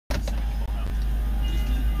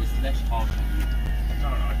talk to you. No,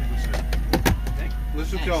 I think we should. Okay?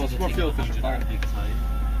 Let's just go. Let's go feel efficient. Alright. Big time.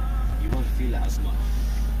 You won't feel it as much.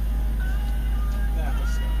 Yeah,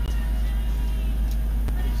 let's go.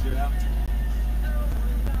 Can you see it out?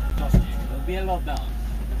 Trust me, it'll be a lot down.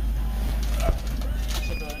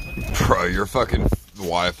 Bro, your fucking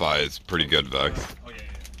Wi-Fi is pretty good, Vex. Oh, yeah.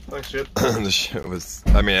 Thanks, shit. The shit was,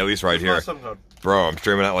 I mean, at least right here. Bro, I'm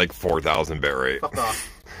streaming at like 4,000 bit rate. Fuck off.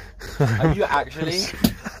 Are you actually?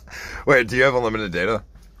 Wait, do you have unlimited data?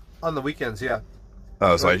 On the weekends, yeah.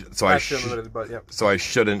 Oh, so I unlimited, but yeah. So I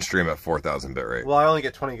shouldn't stream at 4,000 bit rate. Well, I only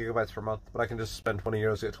get 20 gigabytes per month, but I can just spend 20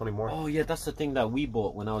 euros to get 20 more. Oh yeah, that's the thing that we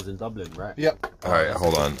bought when I was in Dublin, right? Yep. All right,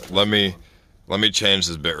 hold on. Let me change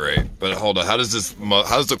this bit rate. But hold on, how does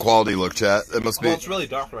the quality look, chat? It must be. Well, it's really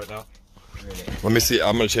dark right now. Really? Let me see.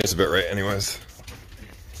 I'm gonna change the bit rate anyways.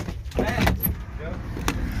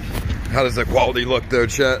 How does the quality look though,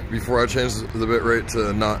 chat? Before I change the bit rate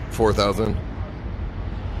to not 4,000.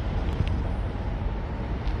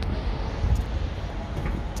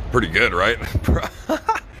 Pretty good, right?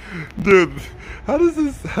 Dude, how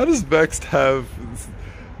does Vex have,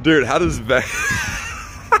 dude, how does Vex,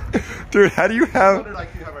 dude, how do you have,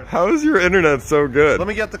 how is your internet so good? Let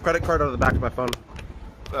me get the credit card out of the back of my phone.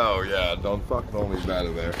 Oh yeah, don't leave that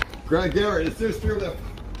in there. Greg Garrett, it's just through the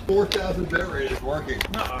 4,000 bit rate is working.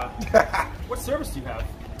 What service do you have?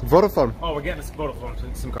 Vodafone. Oh, we're getting a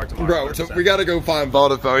Vodafone SIM card tomorrow. Bro, so we gotta go find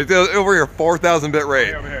Vodafone. He's over here, 4,000 bit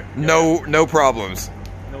rate. Over here. No problems.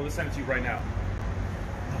 No, we'll send it to you right now.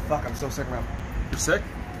 Oh, fuck, I'm so sick, man. You're sick?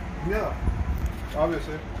 Yeah.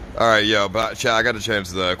 Obviously. All right, yo, but chat, I got to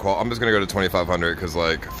change the qual. I'm just gonna go to 2,500 because,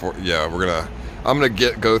 like, I'm gonna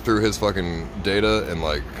go through his fucking data in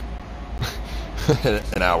like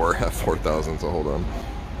an hour at 4,000. So hold on,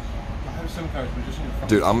 I have SIM cards, but just in your phone.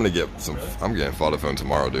 dude. I'm getting Vodafone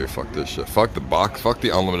tomorrow, dude. Fuck this shit. Fuck the box. Fuck the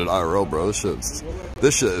unlimited IRL, bro.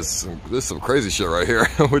 This is some crazy shit right here.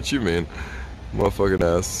 What you mean, motherfucking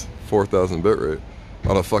ass? 4,000 bit rate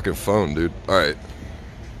on a fucking phone, dude. All right,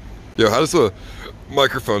 yo, how does the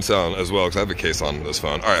microphone sound as well? Because I have a case on this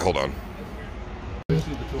phone. All right, hold on.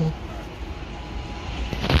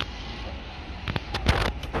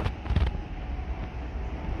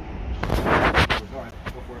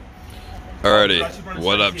 Alrighty,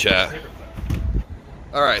 what up, chat?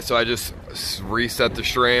 Alright, so I just reset the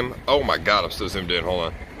stream. Oh my god, I'm so zoomed in. Hold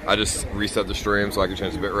on. I just reset the stream so I can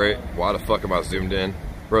change the bit rate. Why the fuck am I zoomed in?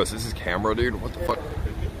 Bro, is this his camera, dude? What the fuck?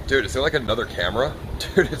 Dude, is there like another camera?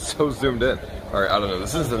 Dude, it's so zoomed in. Alright, I don't know.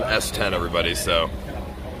 This is an S10, everybody, so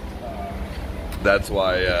that's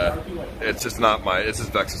why it's just not it's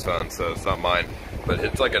just Vex's phone, so it's not mine. But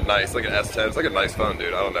it's like an S10. It's like a nice phone,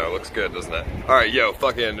 dude. I don't know. It looks good, doesn't it? All right, yo,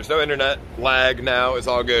 fucking, there's no internet lag now. It's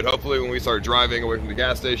all good. Hopefully when we start driving away from the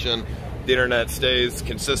gas station, the internet stays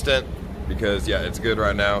consistent because, yeah, it's good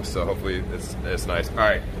right now. So hopefully it's nice. All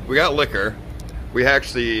right, we got liquor. We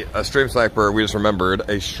actually, a stream sniper, we just remembered,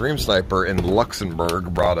 a stream sniper in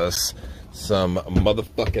Luxembourg brought us some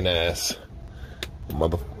motherfucking ass.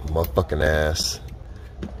 Motherfucking ass.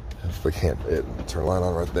 If we can't turn light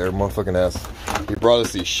on right there, motherfucking ass. He brought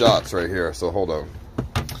us these shots right here, so hold on.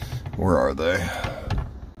 Where are they?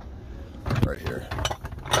 Right here.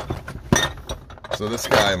 So this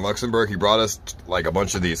guy in Luxembourg, he brought us like a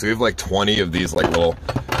bunch of these. So we have like 20 of these like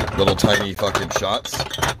little tiny fucking shots.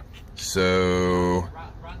 So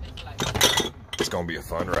it's gonna be a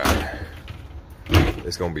fun ride.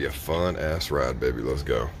 It's gonna be a fun ass ride, baby. Let's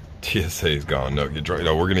go. TSA's gone. No, get drunk.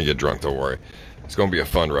 No, we're gonna get drunk. Don't worry. It's gonna be a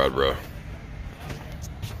fun ride, bro.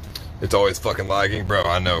 It's always fucking lagging, bro.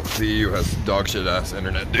 I know. The EU has dog shit ass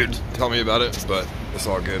internet, dude. Tell me about it, but it's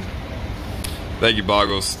all good. Thank you,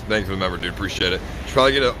 Boggles. Thank you for the member, dude. Appreciate it. Should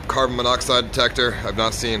probably get a carbon monoxide detector. I've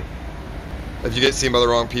not seen. If you get seen by the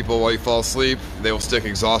wrong people while you fall asleep, they will stick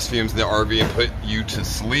exhaust fumes in the RV and put you to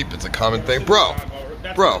sleep. It's a common thing, bro.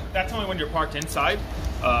 That's only when you're parked inside,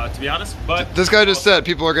 to be honest. But this guy just said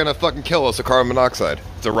people are gonna fucking kill us with carbon monoxide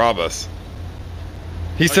to rob us.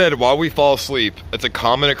 He said while we fall asleep, it's a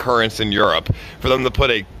common occurrence in Europe for them to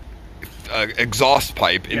put a exhaust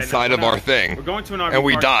pipe inside of our thing. We're going to an RV and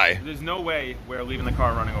we park. die. There's no way we're leaving the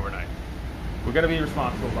car running overnight. We're gonna be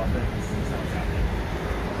responsible about things.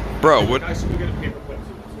 Bro, what? I should go get a paper clip.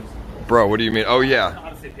 Bro, what do you mean? Oh I don't know yeah. how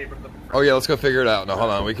to say paper clip. Oh yeah. Let's go figure it out. No,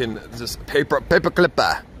 hold on. We can just paper clipper. Paper clip.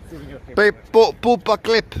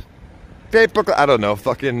 Paper clip. I don't know.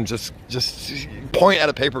 Fucking just point at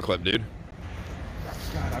a paper clip, dude.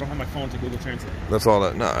 God, I don't have my phone to Google Translate. That's all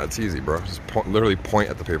that. Nah, it's easy, bro. Just literally point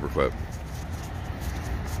at the paperclip.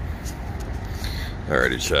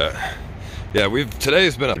 Alrighty, chat. Yeah,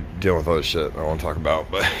 today's been dealing with other shit I don't want to talk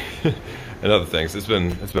about, but And other things. It's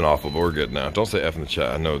been awful, but we're good now. Don't say F in the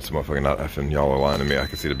chat. I know it's motherfucking not effing. Y'all are lying to me. I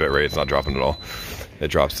can see the bit rate. It's not dropping at all. It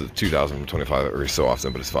drops to 2,025 every so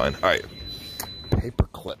often, but it's fine. All right. Paper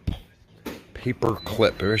clip. Paper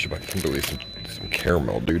clip. Maybe I should buy Kimberly some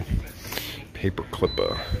caramel, dude. Paper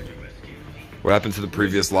clipper. What happened to the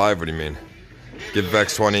previous live? What do you mean? Give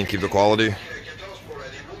Vex 20 and keep the quality?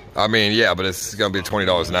 I mean, yeah, but it's gonna be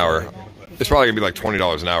 $20 an hour. It's probably gonna be like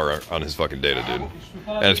 $20 an hour on his fucking data, dude.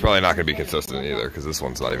 And it's probably not gonna be consistent either, because this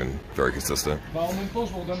one's not even very consistent.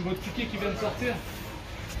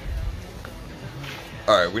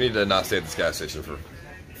 Alright, we need to not stay at this gas station for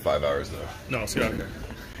 5 hours though. No, let's get out of here.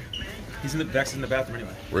 He's in the Vex in the bathroom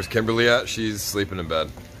anyway. Where's Kimberly at? She's sleeping in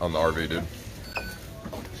bed on the RV, dude.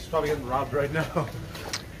 She's probably getting robbed right now.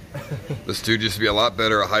 This dude used to be a lot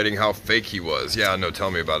better at hiding how fake he was. Yeah, no,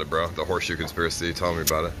 tell me about it, bro. The horseshoe conspiracy, tell me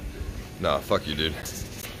about it. Nah, fuck you, dude.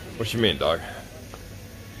 What you mean, dog?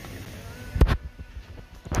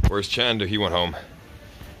 Where's Chand? He went home.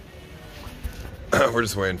 We're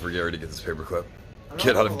just waiting for Gary to get this paperclip.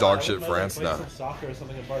 Get out of dog shit France? Nah. Some soccer or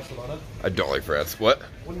something in Barcelona. I don't like France. What?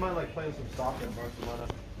 Wouldn't mind like playing some soccer in Barcelona.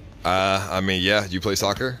 I mean, yeah. Do you play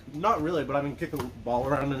soccer? Not really, but I mean, kick the ball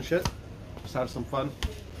around and shit. Just have some fun.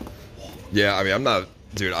 Yeah, I mean, I'm not,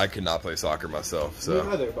 dude. I could not play soccer myself. So.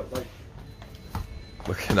 Me neither, but like.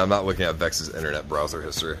 Looking, I'm not looking at Vex's internet browser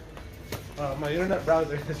history. My internet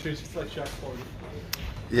browser history is just like Shaq's porn.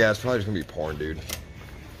 Yeah, it's probably just gonna be porn, dude.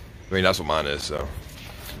 I mean, that's what mine is. So,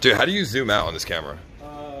 dude, how do you zoom out on this camera?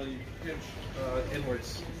 You pinch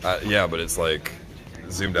inwards. Yeah, but it's like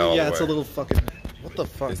zoomed out all the way. Yeah, it's a little fucking. What the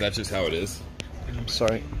fuck? Is that just how it is? I'm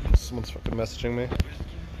sorry. Someone's fucking messaging me.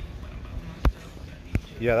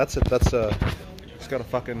 Yeah, that's it. That's it's got a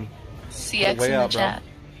fucking CX way in the out, bro. chat.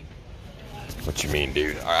 What you mean,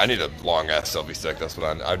 dude? All right, I need a long ass selfie stick. That's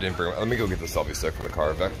what I didn't bring. Let me go get the selfie stick from the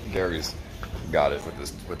car. Gary's got it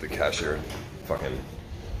with the cashier. Fucking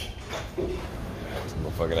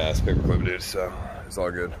fucking ass paperclip, dude. So it's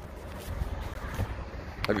all good.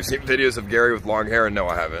 Have you seen videos of Gary with long hair? And no,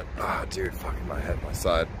 I haven't. Ah, dude, fucking my head, my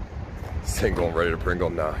side. Single and ready to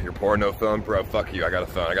Pringle. Nah, you're poor, no phone, bro. Fuck you. I got a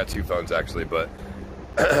phone. I got 2 phones actually, but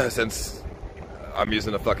since I'm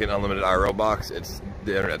using a fucking unlimited IRL box,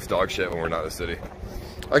 the internet's dog shit when we're not in the city.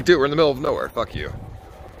 Like, dude, we're in the middle of nowhere. Fuck you.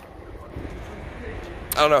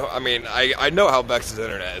 I don't know. I mean, I know how Vex's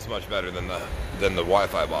internet is much better than the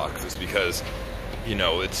Wi-Fi box. It's because, you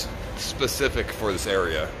know, it's specific for this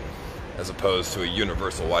area as opposed to a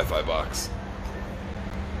universal Wi-Fi box.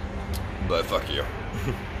 But fuck you.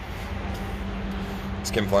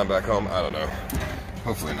 Is Kim flying back home? I don't know.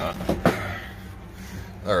 Hopefully not.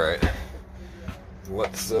 All right.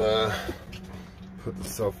 Let's put the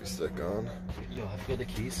selfie stick on. Yo, have you got the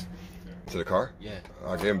keys? To the car? Yeah.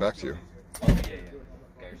 I'll give them back to you. Oh, yeah.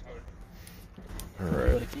 All You got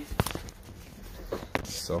right. the keys?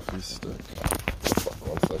 Selfie stick. Fuck,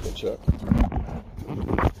 1 second, check.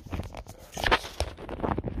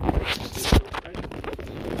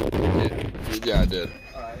 Yeah, I did.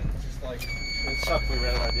 Alright, just like it sucked. We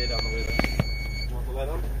ran out of data on the way there. You want the light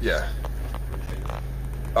on? Yeah.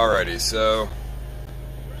 Alrighty, so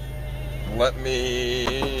let me.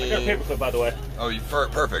 I got a paperclip, by the way. Oh,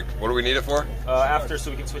 perfect. What do we need it for? After,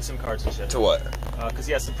 so we can switch SIM cards and shit. To what? Because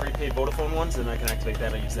he has some prepaid Vodafone ones, and I can activate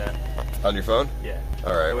that and use that. On your phone? Yeah.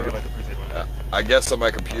 All right. We have like a prepaid one. I guess on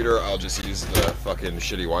my computer, I'll just use the fucking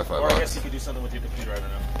shitty Wi-Fi Or I guess box. you could do something with your computer. I don't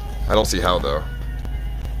know. I don't see how though.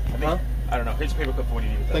 I think, I don't know. Here's a paperclip for what you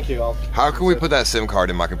need with that. Thank you, all. How can we put that SIM card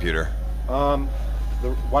in my computer? The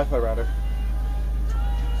Wi-Fi router.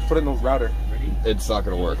 Put it in the router. Ready? It's not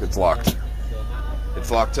gonna work. It's locked.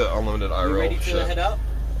 It's locked to unlimited IRL. You ready to shit. head out?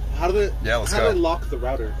 How do they? Yeah, let's how go. do they lock the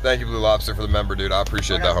router? Thank you, Blue Lobster, for the member, dude. I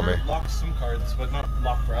appreciate that, homie. Locked SIM cards, but not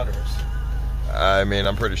locked routers. I mean,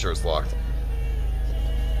 I'm pretty sure it's locked.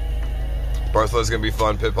 Barcelona's gonna be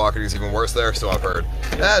fun. Pickpocketing is even worse there, so I've heard.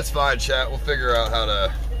 That's fine, chat. We'll figure out how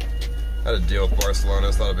to deal with Barcelona.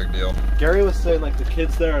 It's not a big deal. Gary was saying like the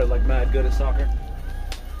kids there are like mad good at soccer.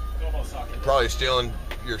 Probably stealing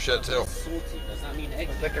your shit too. Salty. Does that mean egg?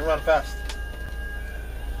 They can run fast.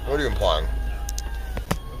 What are you implying?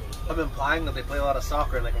 I'm implying that they play a lot of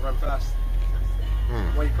soccer and they can run fast.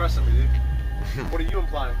 Why are you pressing me, dude? What are you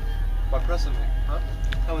implying by pressing me? Huh?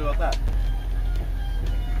 Tell me about that.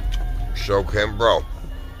 Show Kim, bro.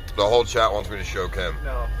 The whole chat wants me to show Kim.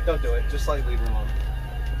 No, don't do it. Just like leave her alone.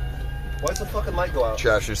 Why does the fucking light go out?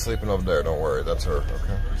 Chat, she's sleeping over there. Don't worry, that's her.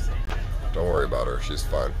 Okay. Don't worry about her. She's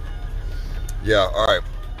fine. Yeah. All right.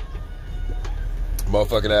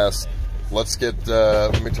 Motherfucking ass. Let's get.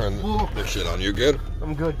 Let me turn this shit on. You good?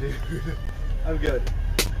 I'm good, dude. I'm good.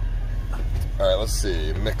 All right, let's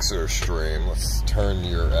see. Mixer stream. Let's turn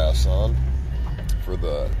your ass on for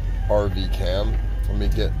the RV cam.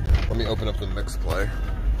 Let me open up the mix play.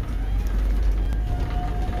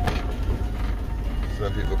 So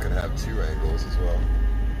then people can have 2 angles as well.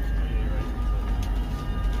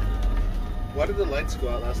 Why did the lights go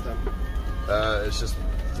out last time? It's just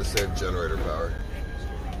to save generator power.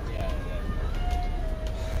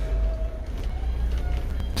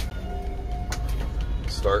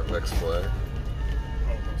 Start mix play.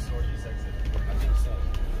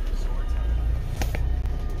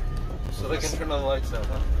 So they can turn on the lights now,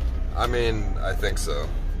 huh? I mean, I think so.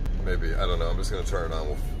 Maybe. I don't know. I'm just gonna turn it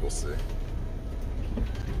on. We'll see.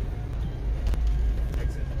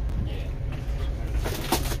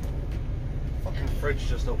 Fucking fridge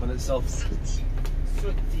just opened itself.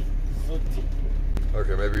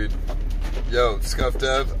 Okay, maybe. Yo, Scuffed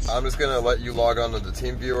Dev, I'm just gonna let you log on to the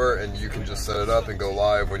team viewer and you can just set it up and go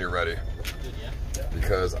live when you're ready.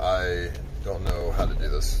 Because I don't know how to do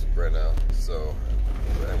this right now. So,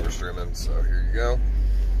 and we're streaming, so here you go.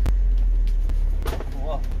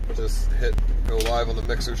 Cool. Just go live on the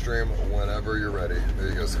mixer stream whenever you're ready. There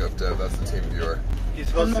you go, Scuffed Dev, that's the team viewer.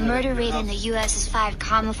 The murder rate in the US is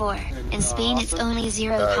 5,4. In Spain it's only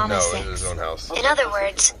 0,6. No, in his own house. In other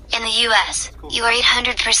words, in the US, you are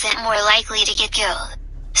 800% more likely to get killed.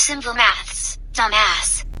 Simple maths,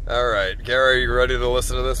 dumbass. Alright, Gary, you ready to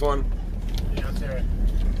listen to this one? Yeah, let's hear it.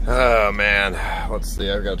 Oh man, let's see,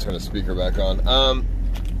 I've got to turn the speaker back on.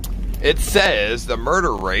 It says the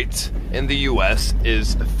murder rate in the US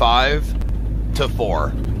is 5 to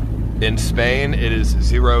 4. In Spain, it is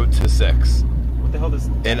 0 to 6. What the hell does...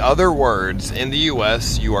 In other words, in the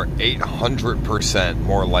US, you are 800%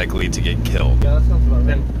 more likely to get killed. Yeah, that sounds about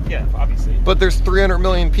right. Yeah, obviously. But there's 300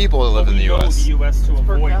 million people that live in the US. We go to the US to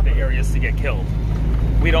per avoid the capita. areas to get killed.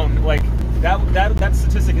 We don't, like, that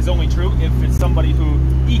statistic is only true if it's somebody who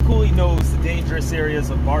equally knows the dangerous areas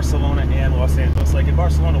of Barcelona and Los Angeles. Like in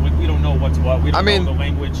Barcelona, we don't know what's what. We don't know the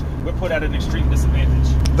language. We're put at an extreme disadvantage.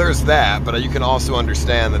 There's that, but you can also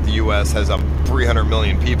understand that the U.S. has 300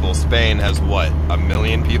 million people. Spain has what, 1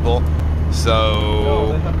 million people? So...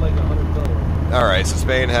 No, they have like 100 million. All right, so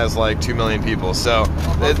Spain has like 2 million people. So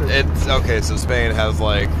it's okay. So Spain has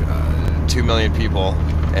like 2 million people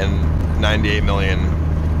and 98 million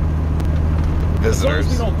visitors. As long as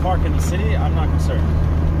we don't park in the city, I'm not concerned.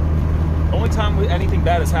 The only time anything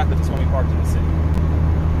bad has happened is when we parked in the city.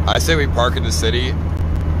 I say we park in the city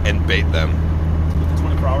and bait them. With the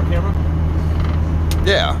 24-hour camera?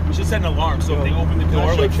 Yeah. We should set an alarm so if they open the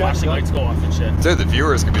door, like flashing lights go off and shit. So the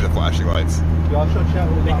viewers can be the flashing lights. Yeah, I'll show chat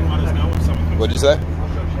what we They can let us know if someone comes. What'd you say? I'll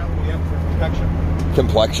show chat what we have for protection.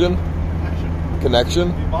 Complexion?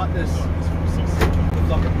 Connection? We bought this to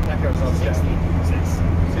fucking protect ourselves. Yeah.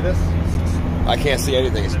 See this? I can't see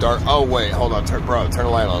anything. It's dark. Oh wait, hold on, turn the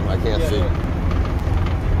light on. I can't see.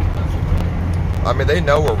 I mean, they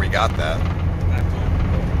know where we got that.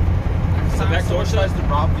 Is the back door shut? To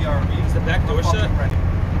rob the RV. Is the back door shut?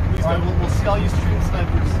 We'll see all you street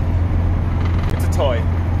snipers. It's a toy.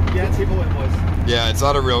 Yeah, table it was. Yeah, it's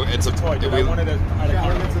not a real. It's a Toy, dude. I wanted a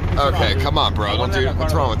Okay, come on, bro. Don't do.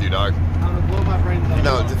 What's wrong with you, dog? I'm gonna blow my brains out.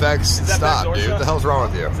 No, Vex, stop, dude. What the hell's wrong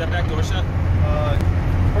with you? Is that back door shut?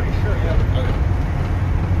 Pretty sure, yeah.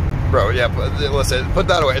 Okay. Bro, yeah, listen, put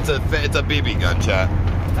that away. It's a BB gun, chat.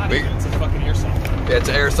 Not even, it's a fucking airsoft gun. Yeah, it's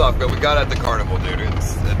an airsoft gun. We got it at the carnival, dude.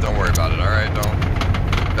 Don't worry about it, alright?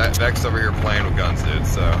 Vex over here playing with guns, dude,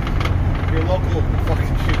 so. Your local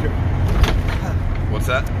fucking shooter. What's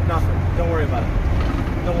that? Nothing. Don't worry about it.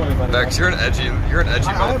 Don't worry about it. Vex, you're an edgy I'm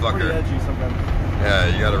motherfucker. pretty edgy sometimes. Yeah,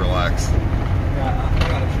 you gotta relax. Yeah, I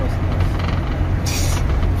gotta show sometimes.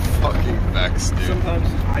 Fucking Vex, dude. Sometimes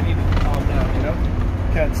I need to calm down, you know?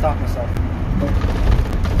 Can't stop myself.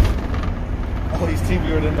 Oh, he's team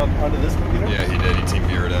viewered in onto this computer? Yeah, he did. He team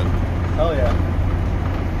viewed in. Hell yeah.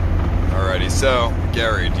 Alrighty, so,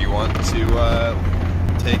 Gary, do you want to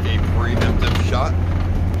take a preemptive shot?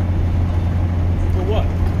 For what?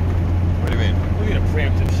 What do you mean? What do you mean a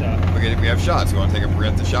preemptive shot? Okay, we have shots. You want to take a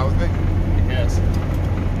preemptive shot with me? Yes.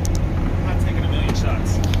 I'm not taking a million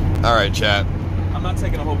shots. Alright, chat. I'm not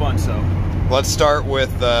taking a whole bunch, so. Let's start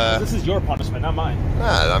with, This is your punishment, not mine.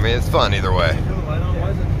 I mean, it's fun either way.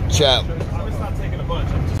 Chat. I'm just not taking a bunch.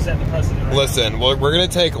 I'm just setting the precedent right Listen, we're going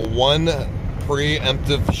to take one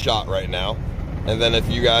preemptive shot right now. And then if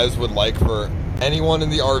you guys would like for anyone in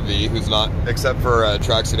the RV who's not, except for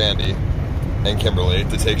Tracksuit Andy and Kimberly,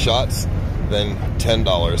 to take shots, then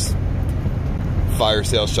 $10. Fire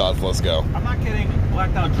sale shots, let's go. I'm not getting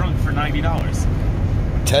blacked out drunk for $90.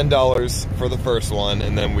 $10 for the first one,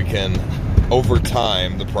 and then we can, over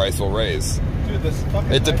time, the price will raise. Dude, Dude, this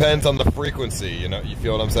fucking It depends on the frequency, you know? You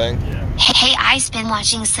feel what I'm saying? Yeah. Hey, I've been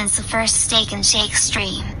watching since the first Steak and Shake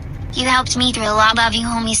stream. You helped me through a lot of you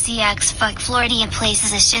homie CX fuck Floridian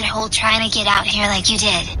places a shithole trying to get out here like you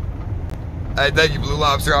did. Hey, thank you, Blue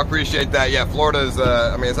Lobster. I appreciate that. Yeah, Florida's,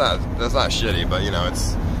 I mean, that's not shitty, but, you know,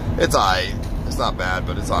 it's alright. It's not bad,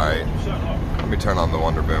 but it's alright. Let me turn on the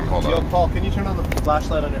Wonder Boom. Hold on. Yo, Paul, can you turn on the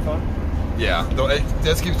flashlight on your phone? Yeah, it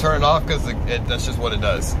just keeps turning off because that's just what it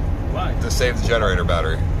does. Why? To save the generator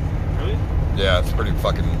battery. Really? Yeah, it's pretty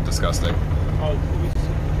fucking disgusting. Oh,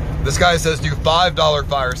 This guy says do $5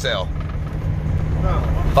 fire sale. No.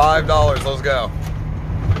 $5, let's go.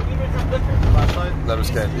 Flashlight? No,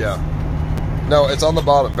 just kidding, yeah. No, it's on the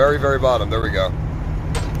bottom, very, very bottom. There we go.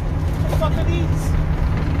 what the fuck are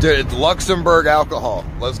these? Dude, it's Luxembourg alcohol.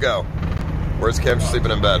 Let's go. Where's Kim? She's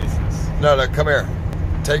sleeping in bed. No, come here.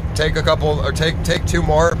 Take a couple, or take 2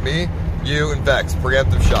 more. Me, you, and Vex.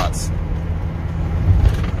 Preemptive shots. I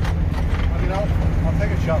mean, I'll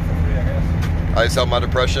take a shot for free, I guess. Ice help my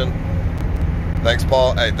depression. Thanks,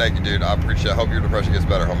 Paul. Hey, thank you, dude. I appreciate it. I hope your depression gets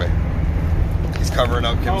better, homie. He's covering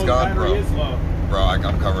up. Kim's gone, bro. Is low. Bro, I'm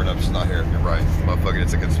covering up. She's not here. You're right. Motherfucker,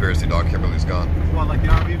 it's a conspiracy, dog. Kimberly's gone. What, like the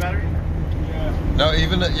RV battery? Yeah. No,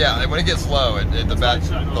 even, yeah, when it gets low,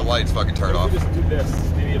 the lights fucking turn off. Just do this.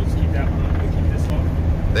 Maybe it'll just keep that one on. Keep this off.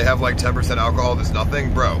 They have like 10% alcohol, there's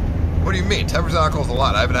nothing? Bro, what do you mean? 10% alcohol is a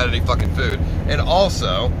lot. I haven't had any fucking food. And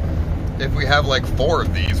also, if we have like 4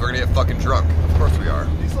 of these, we're gonna get fucking drunk. Of course we are.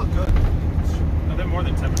 These look good. No, they're more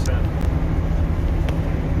than 10%.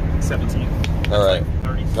 17. All right. Like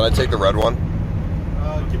 30. Can I take the red one?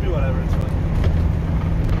 Give me whatever, it's fine.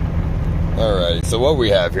 All right. So what we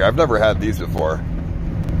have here, I've never had these before.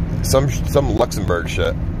 Some Luxembourg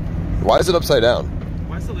shit. Why is it upside down?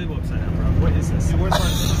 Why is the label upside down, bro? What is this? Dude,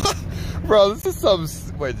 where's mine? Bro, this is some.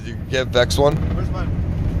 Wait, did you get Vex one? Where's mine?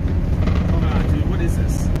 Hold on, dude. What is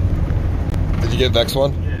this? Did you get Vex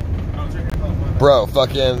one? Yeah. Oh, it's right here. Oh, my bad. Bro,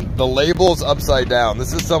 fucking the label's upside down.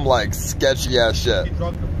 This is some like sketchy ass shit. He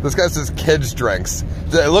drugged them. This guy says kids drinks.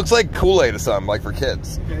 It looks like Kool-Aid or something, like for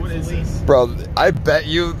kids. Okay, What it's is elite. this? Bro, I bet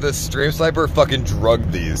you the stream sniper fucking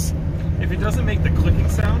drugged these. If it doesn't make the clicking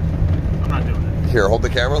sound, I'm not doing it. Here, hold the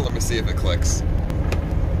camera. Let me see if it clicks.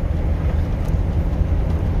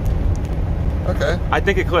 Okay. I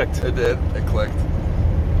think it clicked. It did. It clicked.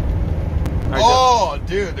 All right, Oh,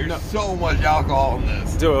 dude, there's so much alcohol in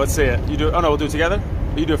this. do it. Let's see it. You do it. Oh no, we'll do it together.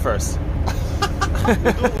 You do it first.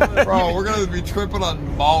 Bro, we're gonna be tripping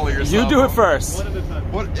on Molly or something. You do it first. One at a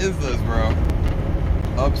time. What is this, bro?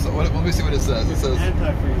 Let me see what it says. It says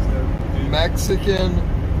Antifreeze, dude.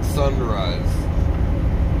 Mexican Sunrise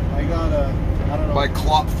I got I don't know. by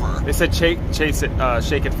Klopfer. They said shake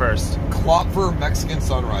it first. Klopfer Mexican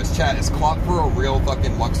Sunrise. Chat, is Klopfer a real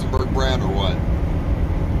fucking Luxembourg brand or what?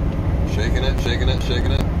 Shaking it, shaking it,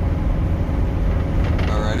 shaking it.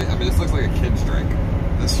 Alrighty. I mean, this looks like a kid's drink.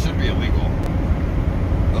 This should be illegal.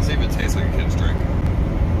 Doesn't even taste like a kid's drink.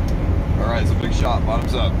 Alright, it's a big shot.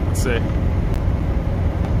 Bottoms up. Let's see.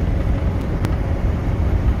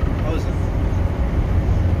 How is it?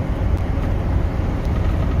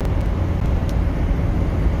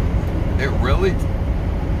 It really...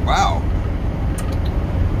 Wow.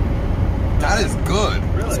 That is good.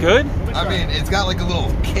 Really? It's good? I mean, it's got like a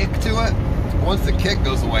little kick to it. Once the kick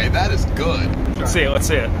goes away, that is good. Let's see it. Let's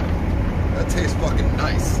see it. That tastes fucking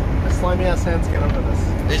nice. My slimy ass hands can't open this.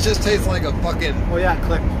 It just tastes like a fucking... Oh yeah,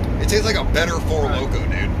 click. It tastes like a better Four Loko,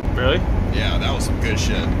 dude. Really? Yeah, that was some good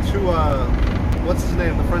shit. To what's his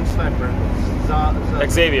name? The French sniper.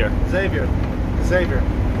 Xavier. Xavier.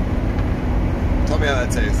 Tell me how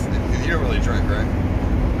that tastes. You don't really drink, right?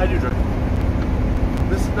 I do drink.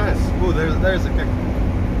 This is nice. Ooh, there's a kick.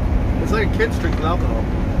 It's like a kid's drink with alcohol.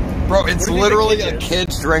 Bro, it's What do you think literally the a kick is?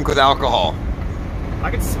 kid's drink with alcohol. I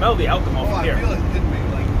can smell the alcohol from here. it did me.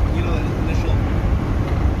 Like, you know, the initial.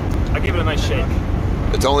 I gave it a nice shake.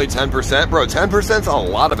 It's only 10%? Bro, 10%'s a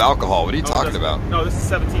lot of alcohol. What are you Oh, talking that's- about? No, this is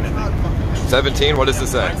 17. I think. 17? What does it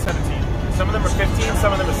say? Mine's 17. Some of them are 15.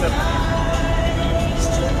 Some of them are 17.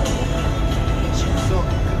 So,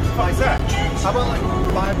 What's that? how about like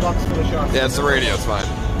 $5 for the shot? Yeah, it's the radio. It's fine.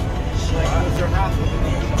 Like, was there half of it?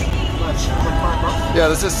 Like $5? Yeah,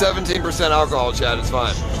 this is 17% alcohol, Chad. It's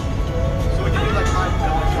fine. So we can do like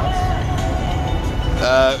 $5 shots.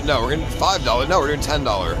 No, we're getting $5. No, we're doing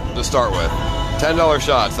 $10 to start with. $10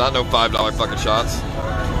 shots, not no $5 fucking shots.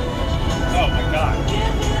 Oh my god.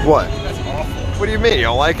 What? That's awful. What do you mean? You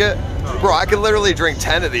don't like it? Bro, I could literally drink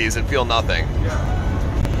 10 of these and feel nothing.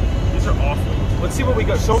 These are awful. Let's see what we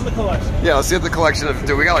got. Show them the collection. Yeah, let's see if the collection of...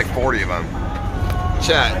 Dude, we got like 40 of them. I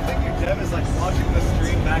Chat. think your Dev is like watching the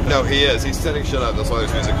stream back. No, he is. He's setting shit up. That's why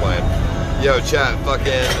there's music playing. Yo, chat, fucking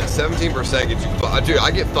 17% gets you. Dude, I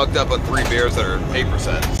get fucked up on 3 beers that are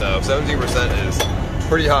 8%. So 17% is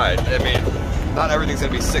pretty high. I mean, not everything's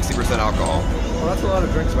gonna be 60% alcohol. Well, that's a lot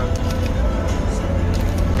of drinks, man.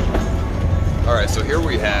 All right, so here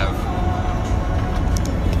we have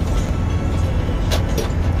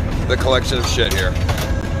the collection of shit here.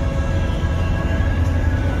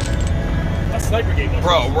 That's Sniper Game.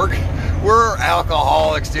 Bro, we're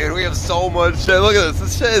alcoholics, dude. We have so much shit. Look at this.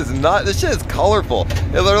 This shit is not. This shit is colorful.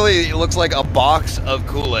 It literally looks like a box of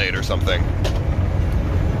Kool-Aid or something.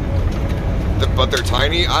 But they're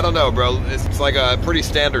tiny. I don't know, bro. It's like a pretty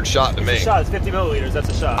standard shot to me. It's a shot. It's 50 milliliters. That's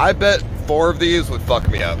a shot. I bet 4 of these would fuck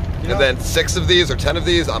me up, and then 6 of these or 10 of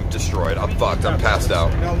these, I'm destroyed. I'm fucked. I'm passed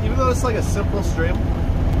out. You know, even though it's like a simple stream,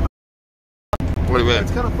 What do you mean?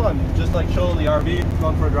 it's kind of fun. Just like chill in the RV,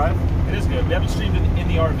 going for a drive. It is good. We haven't streamed in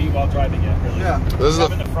the RV while driving yet, really. Yeah. This is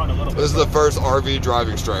in the front a little bit. This is the first RV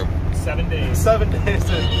driving stream. 7 days. 7 days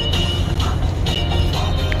in.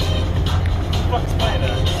 What's playing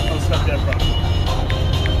that? Oh, Scuffed Dead from.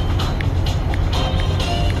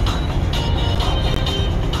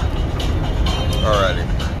 Alrighty.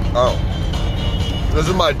 Oh. This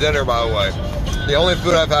is my dinner, by the way. The only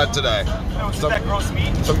food I've had today. No, it's that gross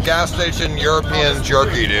meat. Some gas station European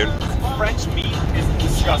jerky, dude. French meat is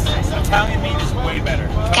disgusting. Italian meat is way better.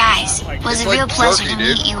 Guys, it was It's a like real pleasure jerky, to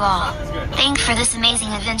dude. meet you all. Thanks for this amazing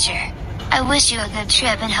adventure. I wish you a good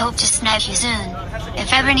trip and hope to snipe you soon.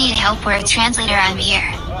 If ever need help or a translator, I'm here.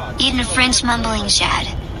 Eden French mumbling Chad.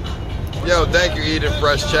 Yo, thank you, Eden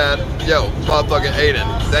Fresh Chat. Yo, motherfucking Aiden,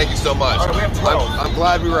 thank you so much. Alright, we have 12. I'm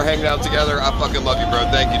glad we were hanging out together. I fucking love you, bro.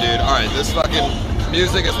 Thank you, dude. Alright, this fucking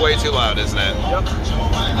music is way too loud, isn't it?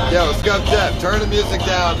 Yep. Yo, Scuffed Dev, turn the music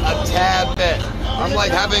down a tad bit. I'm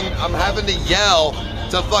having to yell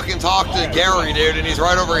to fucking talk to Gary, dude, and he's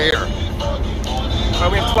right over here.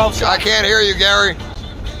 Alright, we have 12 shots. I can't hear you, Gary.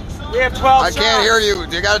 We have 12 I can't hear you.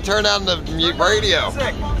 You gotta turn down the radio.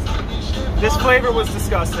 Sick. This flavor was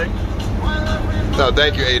disgusting. No,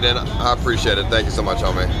 thank you, Aiden. I appreciate it. Thank you so much,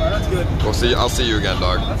 homie. That's good. We'll see. I'll see you again,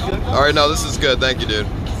 dog. That's good. All right, no, this is good. Thank you, dude.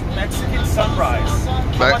 Mexican sunrise.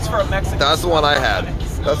 How much for a Mexican That's the one I had.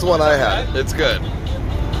 That's the one I had. It's good.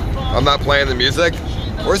 I'm not playing the music.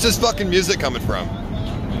 Where's this fucking music coming from?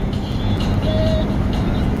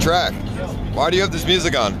 Track. Why do you have this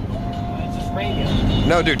music on? It's just radio.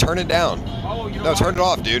 No, dude, turn it down. Oh, you're No, turn it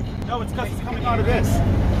off, dude. No, it's because it's coming out of this.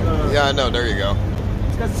 Yeah, I know. There you go.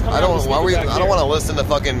 It's 'cause it's coming I out of don't. the Why we? speaker back I don't here. want to listen to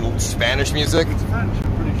fucking Spanish music. It's French,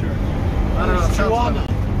 I'm pretty sure. I don't know. It sounds Juana.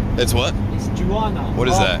 fun. It's what? It's Juana. What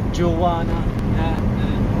is that? Juana.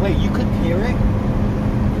 Wait, you could hear it?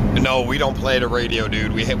 No, we don't play the radio,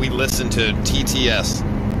 dude. We listen to TTS.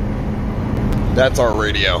 That's our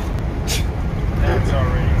radio. That's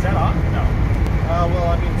already. Is that on? No. Well,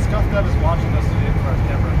 I mean, Scuffed Dev is watching us today for our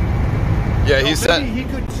camera. Yeah, he Maybe said. he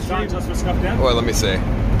could It's on stream. just for Scuffed Dead? Wait, let me see.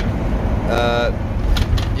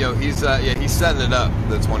 Yo, he's setting it up.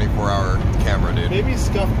 The 24-hour camera, dude. Maybe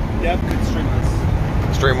Scuffed Dev could stream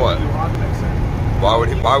this. Stream what? Do hot mixer.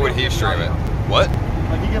 Why would he stream it? What?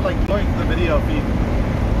 Like he could like join the video feed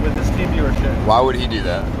with his team viewer shit. Why would he do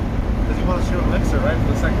that? Because he wants to stream a mixer, right?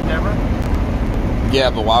 For the second camera. Yeah,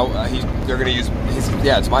 but why? They're gonna use his.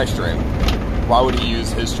 Yeah, it's my stream. Why would he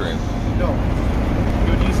use his stream? No.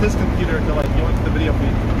 He would use his computer to like join the video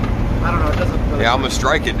feed. I don't know. It doesn't. Really Yeah, I'm gonna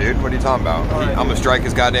strike it, dude. What are you talking about? All right, I'm gonna strike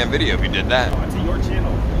his goddamn video if you did that. No, it's your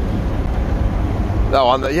channel.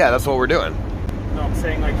 No, yeah, that's what we're doing. No, I'm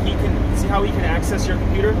saying like he can see how he can access your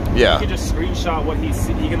computer. Yeah. He can just screenshot what he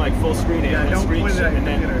can like full screen it Yeah, and don't point it screenshot at and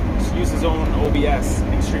then your computer. just use his own OBS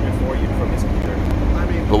and stream it for you from his computer. I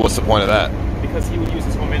mean, But what's the point of that? Because he would use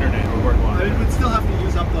his home internet or work on I mean, it. we'd still have to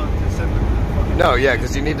use upload to send the fucking. No, yeah,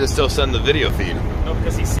 because you need to still send the video feed. No,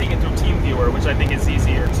 because he's seeing it through TeamViewer, which I think is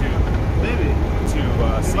easier to Maybe. see.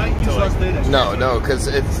 Might use to, less like, data. No, because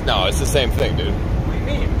it's the same thing, dude. what do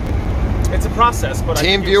you mean? It's a process, but I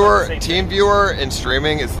think it's not the same thing. TeamViewer and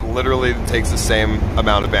streaming is literally takes the same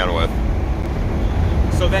amount of bandwidth.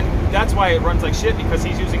 So then that's why it runs like shit, because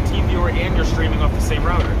he's using TeamViewer and you're streaming off the same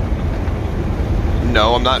router.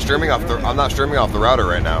 No, I'm not streaming off the router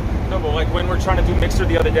right now. No, but like when we're trying to do Mixer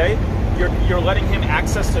the other day, you're letting him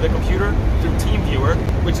access to the computer through TeamViewer,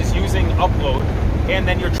 which is using upload, and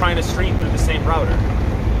then you're trying to stream through the same router.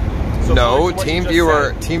 So No, what you just TeamViewer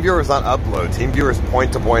said- TeamViewer is not upload. TeamViewer is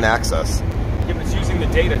point-to-point access. Yeah, but it's using the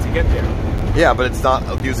data to get there. Yeah, but it's not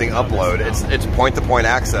using upload. It's point-to-point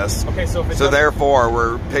access. Okay, so if it So doesn't- therefore,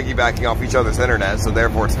 we're piggybacking off each other's internet. So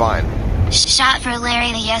therefore, it's fine. Shot for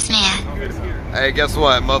Larry the Yes Man. Hey, guess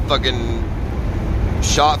what? Motherfucking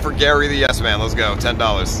shot for Gary the Yes Man. Let's go.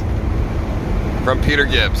 $10 from Peter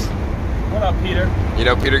Gibbs. What up, Peter? You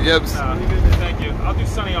know Peter Gibbs? Thank you. I'll do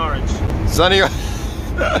Sunny Orange. Sunny Orange.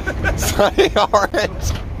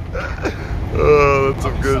 Oh, that's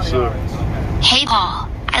some good shit. Hey Paul,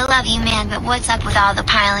 I love you man, but what's up with all the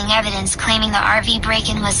piling evidence claiming the RV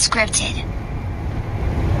break-in was scripted?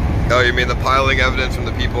 Oh, you mean the piling evidence from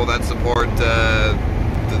the people that support,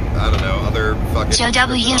 I don't know, other fucking... Joe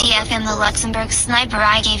WTFM the Luxembourg sniper,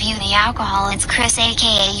 I gave you the alcohol, it's Chris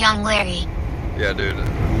aka Young Larry. Yeah, dude.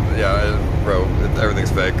 Yeah, bro,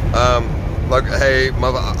 everything's fake. Look, hey,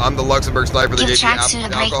 I'm the Luxembourg sniper that Give gave you tracksuit a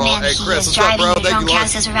break, alcohol. man. Hey, He Chris, is what's up, driving bro? your Thank drunk you,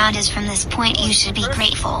 asses around us from this point. You should be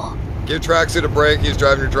grateful. Give tracksuit a break. He's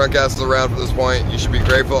driving your drunk asses around from this point. You should be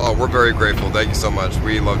grateful. Oh, we're very grateful. Thank you so much.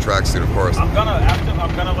 We love tracksuit, of course. I'm gonna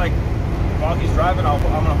like, while he's driving, I'm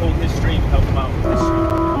gonna hold his stream, help him out with his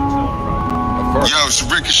stream. Of course. Yo, it's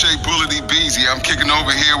Ricochet Bullet Beezy. I'm kicking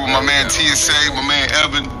over here with my man TSA, my man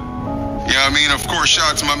Evan. You know what I mean? Of course,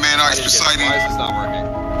 shout out to my man Ice Poseidon. Why is this not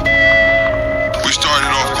working? We started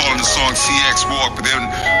off calling the song CX Walk, but then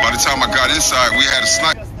by the time I got inside, we had a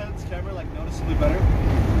snipe. Camera like noticeably better.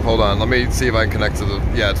 Hold on, let me see if I can connect to the...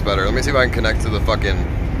 Yeah, it's better. Let me see if I can connect to the fucking...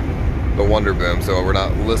 The Wonder Boom, so we're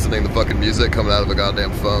not listening to fucking music coming out of a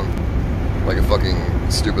goddamn phone. Like a fucking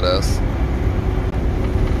stupid ass.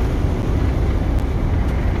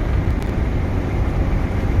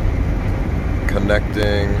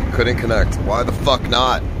 Connecting. Couldn't connect. Why the fuck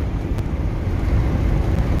not?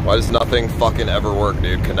 Why does nothing fucking ever work,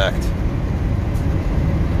 dude? Connect.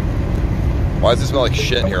 Why does it smell like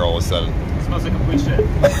shit in here all of a sudden? It smells like complete shit.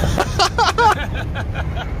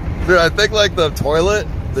 Dude, I think like the toilet,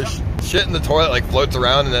 the shit in the toilet like floats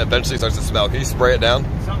around and then eventually starts to smell. Can you spray it down?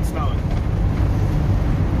 Something's smelling.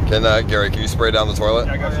 Can, Gary, can you spray down the toilet?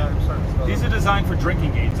 Yeah, I got you. These are designed for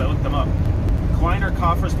drinking games. I looked them up. Kleiner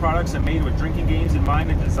Coffers products are made with drinking games in mind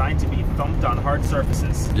and designed to be thumped on hard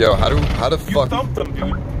surfaces. Yo, how the You fuck? thumped them,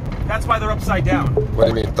 dude. That's why they're upside down. What do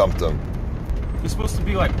you mean thumped them? You're supposed to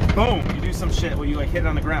be like, boom, you do some shit where you like hit it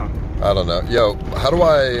on the ground. I don't know. Yo, how do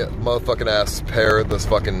I motherfucking ass pair this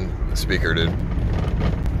fucking speaker, dude? I'm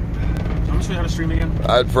gonna show you how to stream again.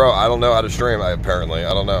 Bro, I don't know how to stream. I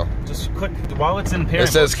don't know. Just click while it's in pair. It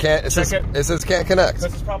says can't. It says can't connect.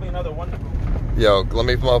 This is probably another Wonder Boom. Yo, let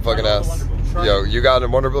me motherfucking ask. Yo, you got a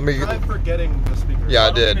Wonder Boom? Let me. I'm forgetting the speaker. Yeah,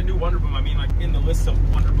 I don't mean did. a new Wonder Boom. I mean like in the list of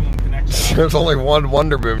Wonder Boom connections. There's only one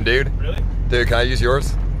Wonder Boom, dude. Really? Dude, can I use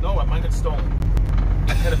yours? No, mine got stolen.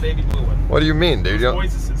 I had a baby blue one. What do you mean, dude?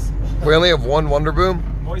 Moises's. We only have one Wonder Boom?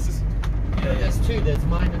 Moises. Yeah, there's two. There's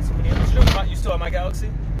mine and somebody else. You still have my Galaxy?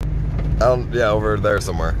 Yeah, over there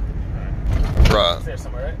somewhere. Bruh. It's there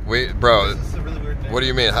somewhere, right? Bro, This is a really weird name. what do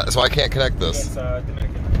you mean? So I can't connect this? It's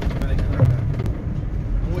Dominican.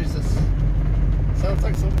 Moses. Sounds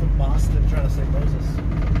like someone from Boston trying to say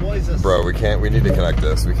Moses. Moses. Bro, we need to connect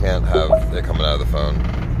this. We can't have it coming out of the phone.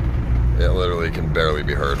 It literally can barely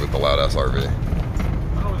be heard with the loud ass RV. I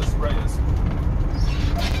don't know where the spray is.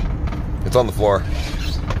 It's on the floor.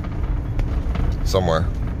 Somewhere.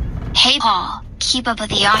 Hey Paul, keep up with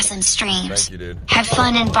the awesome streams. Thank you, dude. Have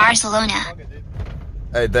fun in Barcelona.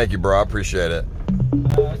 Hey, thank you, bro. I appreciate it.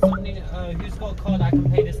 Who's got a card I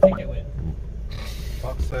can pay this ticket with?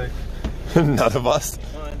 Fuck's sake. None of us.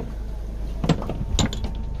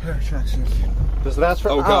 Does it ask for?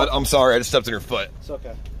 Oh god, I'm sorry. I just stepped on your foot. It's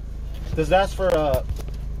okay. Does it ask for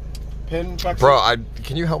pin? Tracksuit? Bro,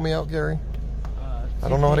 can you help me out, Gary? I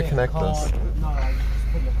don't know how to connect this. No, you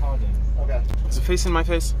just put your card in. Okay. Is it facing my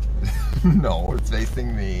face? No, it's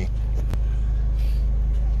facing me.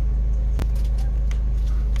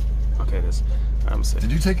 Okay, it is. I'm sick.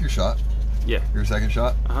 Did you take your shot? Yeah. Your second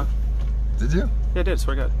shot? Uh-huh. Did you? Yeah, I did.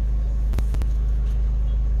 Swear to God.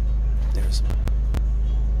 There's.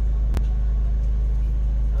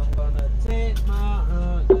 I'm gonna take my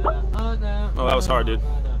Oh, that was hard, dude.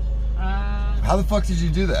 How the fuck did you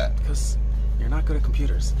do that? Because you're not good at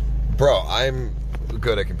computers. Bro, I'm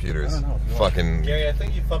good at computers. I don't know if you Fucking. Gary, I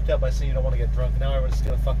think you fucked up by saying you don't want to get drunk. Now everyone's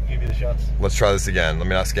gonna fucking give you the shots. Let's try this again. Let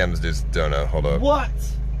me not scam this dude's donut. Hold up. What?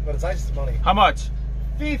 But it's Ice's money. How much?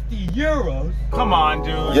 50 euros? Come on,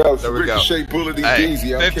 dude. Yo, There we go. Ricochet Bullet Hey,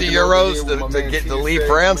 Beezy. 50 euros to get to leave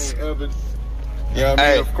France? Yeah, you know what I mean?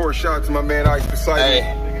 Hey. Of course, shout out to my man Ice Poseidon.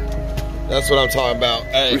 Hey, that's what I'm talking about.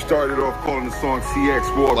 Hey, We started off calling the song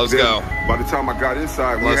CX Walk. Let's then go. By the time I got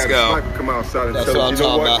inside, we Let's had go. a sniper come outside and That's tell what us, I'm you know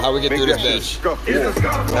talking what? about. How we get Make through that this shit bitch.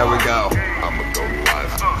 Scuffed. there we go. I'ma go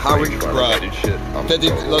live. How we, bro? 50.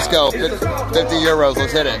 Let's go. 50 euros.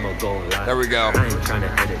 Let's hit it. There we go. All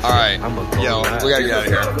right. Yo, we gotta get out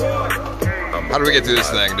of here. How do we get through this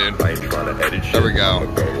thing, dude? There we go.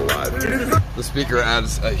 The speaker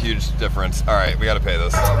adds a huge difference. All right, we gotta pay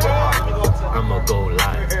this. I'ma go live.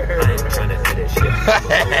 I ain't trying to edit shit.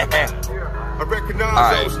 I recognize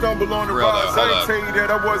I stumble on the rise. I ain't tell you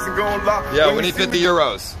that I wasn't gonna lie. Yo, we need 50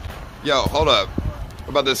 euros. Yo, hold up. How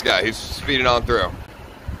about this guy? He's speeding on through.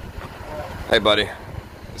 Hey, buddy.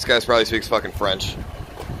 This guy probably speaks fucking French.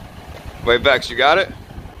 Wait, Vex, you got it?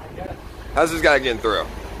 How's this guy getting through?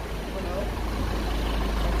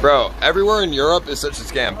 Bro, everywhere in Europe is such a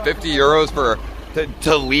scam. 50 euros for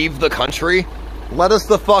to leave the country? Let us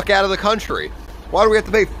the fuck out of the country. Why do we have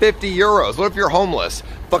to pay 50 euros? What if you're homeless?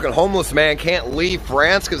 Fucking homeless man can't leave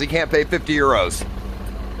France because he can't pay 50 euros.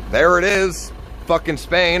 There it is. Fucking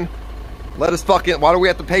Spain. Let us fucking, why do we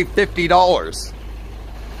have to pay $50?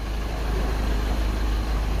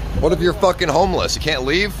 What if you're fucking homeless? You can't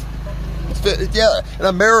leave? Yeah, in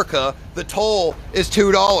America, the toll is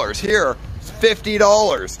 $2. Here, it's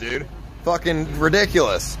 $50, dude. Fucking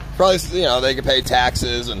ridiculous. Probably, you know, they can pay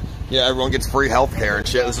taxes and, you know, everyone gets free healthcare and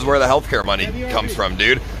shit. This is where the healthcare money comes from,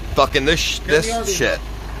 dude. Fucking this shit.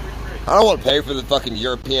 I don't want to pay for the fucking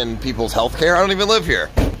European people's healthcare. I don't even live here.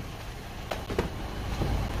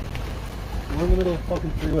 We're in the middle of the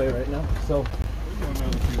fucking freeway right now, so.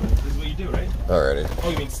 This is what you do, right? Alrighty. Oh,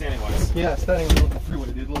 you mean standing wise? Yeah, standing in the middle of the freeway,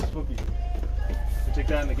 dude. A little spooky. So take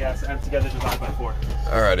that and the gas, add together, divide by 4.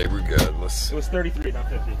 Alrighty, we're good. Let's. It was 33, not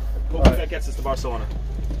 50. Hopefully that gets us to Barcelona.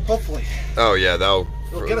 Hopefully. Oh yeah, that'll.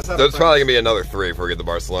 Get us out There's of probably gonna be another 3 before we get to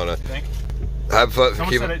Barcelona. You think? Have fun.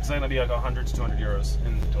 Someone said it's gonna be like 100 to 200 euros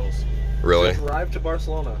in tolls. Really? Drive to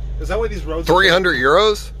Barcelona. Is that why these roads? 300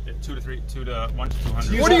 euros? Yeah, 2 to 1 to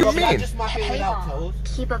 200. What do you mean?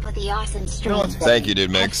 Keep up with the awesome stream. No, it's fine. Thank you,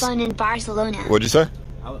 dude, Have Mix. fun in Barcelona. What'd you say?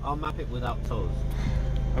 I'll map it without toes.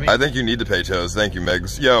 I think you need to pay toes. Thank you,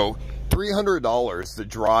 Megs. Yo, $300 to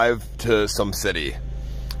drive to some city.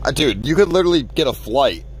 Dude, you could literally get a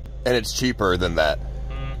flight, and it's cheaper than that.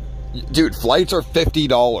 Dude, flights are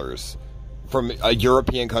 $50 from a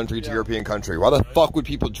European country to European country. Why the fuck would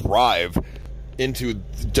people drive into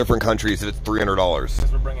different countries if it's $300?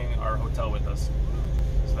 Because we're bringing our hotel with us,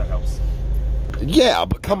 so that helps. Yeah,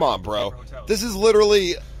 but come on, bro. This is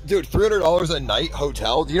literally, dude, $300 a night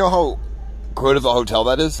hotel. Do you know how good of a hotel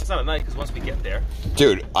that is? It's not a night because once we get there,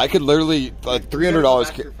 dude, I could literally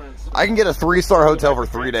 $300. I can get a 3-star hotel for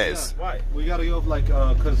 3 days. Yeah, why? We gotta go like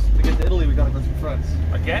because to get to Italy we gotta go through France.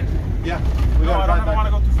 Again? Yeah. No, I don't want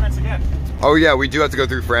to go through France again. Oh yeah, we do have to go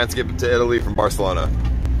through France to get to Italy from Barcelona.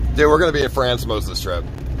 Dude, we're gonna be in France most of this trip.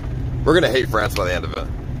 We're gonna hate France by the end of it.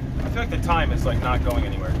 I feel like the time is like not going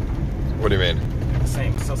anywhere. What do you mean? The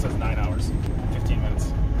same. It still says 9 hours, 15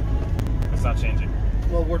 minutes. It's not changing.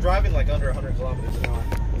 Well, we're driving like under 100 kilometers an hour.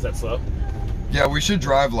 Is that slow? Yeah, we should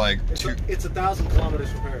drive like It's 1,000 kilometers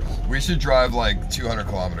from Paris. We should drive like 200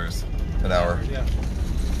 kilometers an hour. Yeah.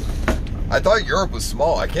 I thought Europe was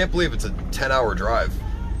small. I can't believe it's a 10-hour drive.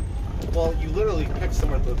 Well, you literally pick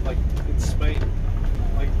somewhere that, like in Spain,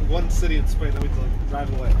 like one city in Spain that we like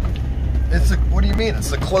drive away. It's what do you mean? It's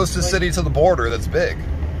the closest city to the border that's big.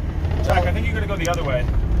 Jack, I think you're gonna go the other way.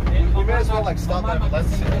 You may as well like stop at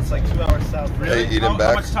Valencia. It's like 2 hours south. Hey, eat him How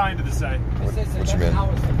back. much time did it say? What you mean?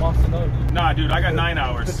 Nah, dude, I got 9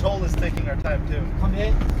 hours. The toll is taking our time too. Come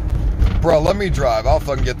here. Bro, let me drive. I'll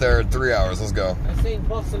fucking get there in 3 hours. Let's go. I say in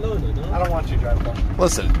Barcelona, no? I don't want you driving. Though.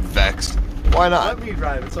 Listen, Vex. Why not? Let me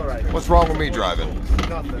drive. It's all right. What's wrong with me driving?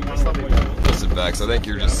 Nothing. There's nothing wrong. Listen, Vex. I think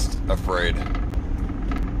you're just afraid.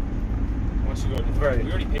 Once you go,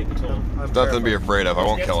 we already paid the toll. Nothing to be afraid of. I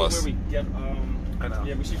won't Get kill to us. where we get, I know.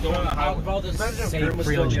 yeah, we should go on the highway. I'd rather Imagine if save Grim was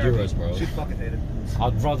still 300 here. euros, bro. She'd fucking hate it.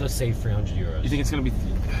 I'd rather save 300 euros. You think it's gonna be?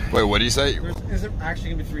 Wait, what do you say? Is it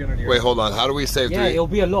actually gonna be 300 euros? Wait, hold on. How do we save Yeah, it'll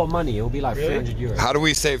be a lot of money. It'll be like 300 euros. How do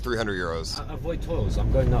we save 300 euros? Avoid tolls.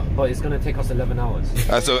 I'm going up, but it's going to take us 11 hours.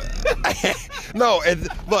 That's a no.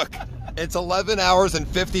 Look, it's 11 hours and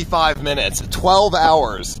 55 minutes. 12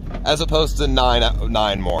 hours as opposed to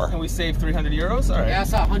nine more. Can we save 300 euros? All right. Yeah,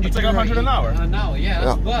 that's 100. It's like 100 an hour. An hour, yeah,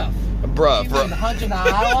 that's worth. Bro, 100 an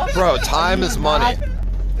hour. bro, time is money.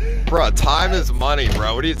 Bro, time is money,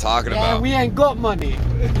 bro. What are you talking Yeah, about? we ain't got money.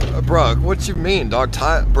 Bro, what you mean, dog?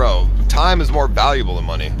 Time is more valuable than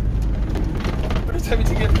money. Every time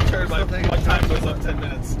you get returned, my time goes up 10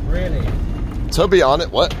 minutes. Really? To be honest,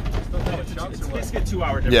 what? It's basically a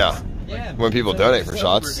 2-hour difference. Yeah. Yeah. When people donate for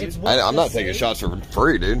shots, It's I'm not taking shots for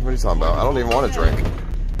free, dude. What are you talking about? I don't even want to drink.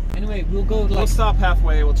 Anyway, we'll go We'll like. stop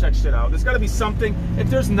halfway. We'll check shit out. There's got to be something. If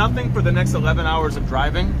there's nothing for the next 11 hours of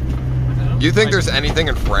driving, You think there's anything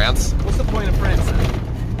in France? what's the point of France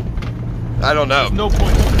then? I don't know. There's no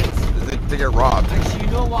point in France. They get robbed. Actually,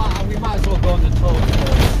 you know what? We might as well go on the toll.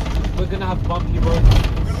 We're gonna have bumpy roads.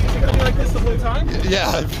 It's gonna be like this the whole time.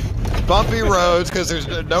 Yeah. Bumpy roads, because there's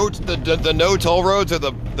no the no toll roads are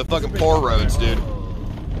the fucking poor roads, dude.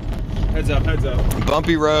 Heads up, heads up.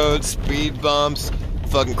 Bumpy roads, speed bumps,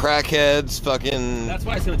 fucking crackheads, fucking. That's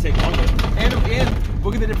why it's gonna take longer. And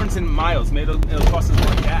look at the difference in miles. Maybe it'll cost us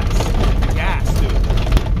more gas. Gas, dude.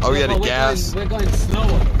 Oh yeah, the gas. We're going slower,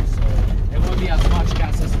 so it won't be as much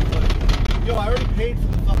gas as we could. Yo, I already paid for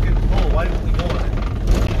the fucking toll. Why didn't we go on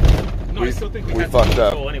it? No, I still think we had fucked to up.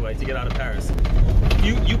 control anyway to get out of Paris.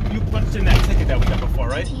 You punched in that ticket that we got before,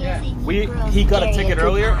 right? Yeah. He got a ticket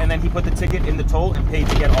earlier, and then he put the ticket in the toll and paid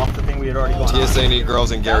to get off the thing we had already gone on. TSA need girls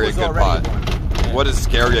and Gary a good pot. What is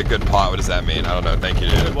Gary a good pot? What does that mean? I don't know. Thank you,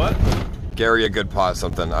 dude. What? Gary a good pot,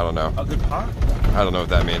 something. I don't know. A good pot? I don't know what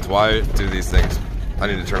that means. Why do these things? I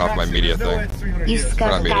need to turn off my media thing. You Not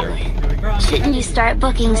scuffed media. Shouldn't you start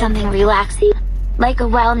booking something relaxing? Like a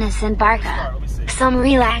wellness in Barca. Some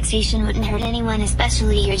relaxation wouldn't hurt anyone,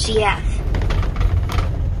 especially your GF.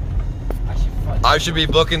 I should be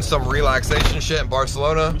booking some relaxation shit in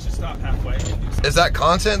Barcelona. We should stop halfway. Is that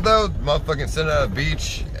content though? Motherfucking sitting at a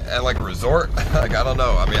beach at like a resort? Like I don't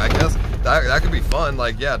know. I mean, I guess that could be fun.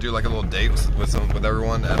 Like yeah, do like a little date with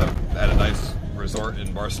everyone at a nice resort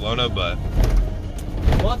in Barcelona. But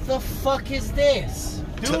What the fuck is this?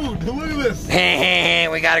 Dude, look at this. hey,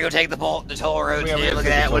 we gotta go take the toll roads, Yeah, we dude. gotta Look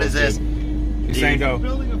take at that. the What is tolls, this? He's saying go. They're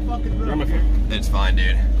building a fucking road. I'm up here. It's fine,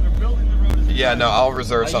 dude. They're building the road. Yeah, no, I'll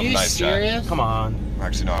reserve Are something you nice, Jack. serious? Come on.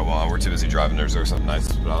 Actually, no, I won't. We're too busy driving to reserve something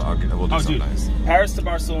nice. But we'll do Oh, something dude. nice. Paris to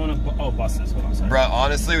Barcelona. Oh, buses. Hold on, sorry. Bro,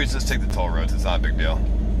 honestly, we just take the toll roads. It's not a big deal.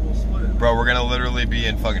 We'll split it. Bro, we're gonna literally be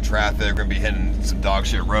in fucking traffic. We're gonna be hitting some dog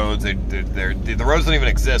shit roads. The roads don't even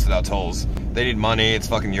exist without tolls. They need money. It's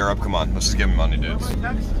fucking Europe. Come on, let's just give them money, dudes. Where my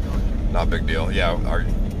taxes going? Not a big deal. Yeah,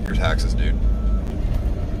 your taxes, dude.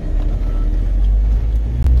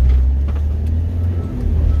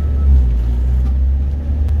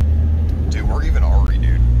 Dude, we're even already,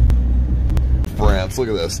 dude. France, look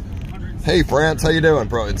at this. Hey, France, how you doing,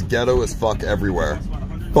 bro? It's ghetto as fuck everywhere.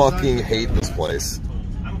 Fucking hate this place.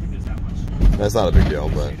 I don't think there's that much. That's not a big deal,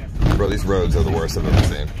 but bro, these roads are the worst I've ever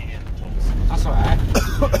seen. That's alright.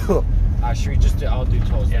 Should we just do, I'll do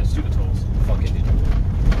tolls. Yeah, let's do the tolls. Fuck it, dude.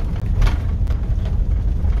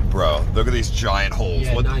 Bro, look at these giant holes.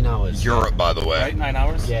 Yeah, 9 hours. Europe, by the way. Right? 9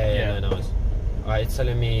 hours? Yeah, 9 hours. Alright, it's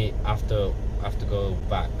telling me I have to go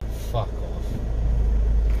back. Fuck off.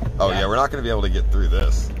 Oh yeah, we're not gonna be able to get through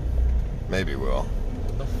this. Maybe we'll.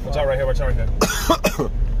 Watch out right here, watch out right there.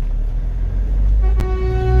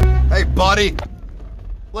 Hey, buddy.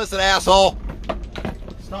 Listen, asshole.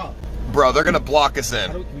 Stop. Bro, they're gonna block us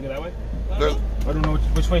Can in. we go that way? They're, I don't know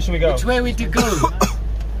which way should we go? Which way we to go?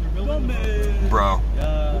 bro,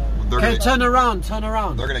 they're Okay, gonna, turn around, turn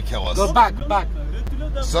around. they're gonna kill us. Go back.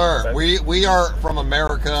 Sir, we are from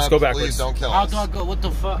America. Let's go Please backwards. don't kill How us. do I go? What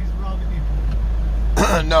the fuck?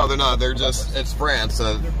 No, they're not. They're just, it's France.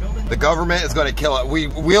 The government is gonna kill it.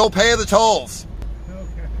 We'll pay the tolls.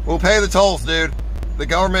 We'll pay the tolls, dude. The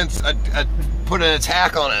government's put an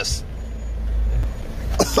attack on us.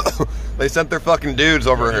 They sent their fucking dudes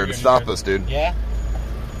over here to stop us, dude. Yeah?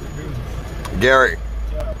 Gary,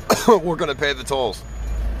 we're gonna pay the tolls.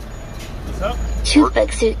 What's up?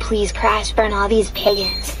 Toothpick suit, please crash burn all these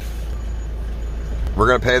pagans. We're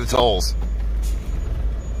gonna pay the tolls.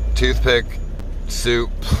 Toothpick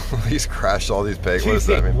soup. Please crash all these pigs. What does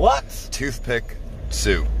that mean? What? Toothpick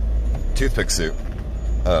soup. Toothpick soup.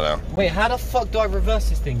 I don't know. Wait, how the fuck do I reverse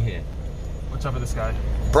this thing here? Watch out for this guy.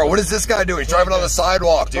 Bro, what is this guy doing? He's driving on the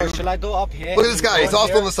sidewalk, Bro, dude. should I go up here? Look at this guy. He's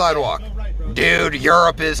also on the sidewalk. Dude,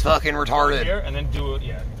 Europe is fucking retarded. Here and then do it.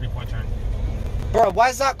 Yeah, 3-point turn. Bro, why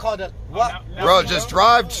is that called a... What? Now Bro, we just go?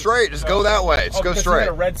 drive straight. Just go that way. Just go because he straight. got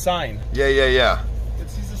a red sign. Yeah. He's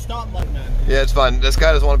a stoplight man. Yeah, it's fine. This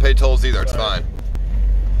guy doesn't want to pay tolls either. It's fine.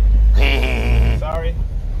 Sorry.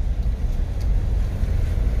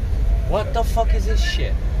 What the fuck is this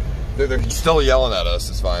shit? They're still yelling at us.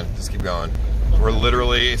 It's fine. Just keep going. We're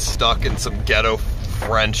literally stuck in some ghetto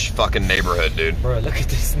French fucking neighborhood, dude. Bro, look at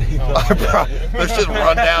this neighbor. Bro, this shit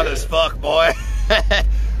run down as fuck, boy.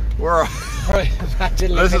 We're... Bro,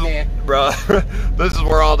 imagine This living is, here. bro, this is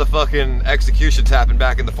where all the fucking executions happened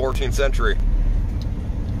back in the 14th century.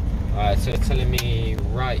 Alright, so it's telling me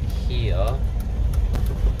right here.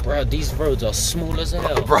 Bro, these roads are small as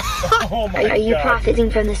hell. Bro. Oh my Are you God. profiting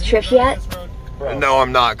from this trip yet? No,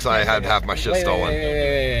 I'm not, because I had half my shit stolen.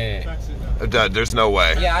 Wait. Dude, there's no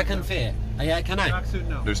way. Yeah, I can fit it. Yeah, can I? Tracksuit,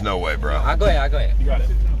 no. There's no way, bro. I got it. You got it.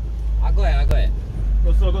 I got it.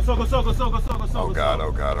 Go slow, go slow, go slow, go slow, go slow, go slow. Oh god,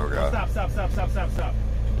 oh god, oh god. Stop.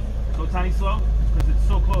 Go tiny slow, because it's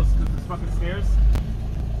so close, because it's fucking stairs.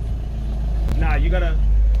 Nah, you gotta...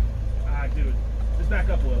 Ah, dude. Just back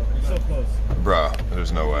up a little. It's so close. Bro,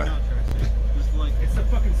 there's no way. It's the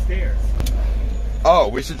fucking stairs. Oh,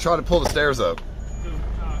 we should try to pull the stairs up. Dude, okay,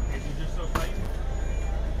 dude, you're so frightened.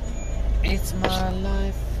 It's my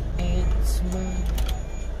life. It's my.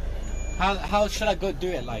 How should I go do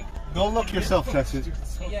it? Like, Go look yourself, Chester.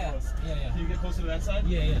 So Yeah, close. yeah, yeah. Can you get closer to that side?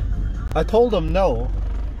 Yeah, yeah. I told him no.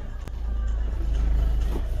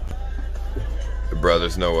 Bro,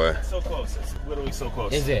 there's no way. It's so close. It's literally so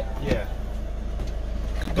close. Is it? Yeah.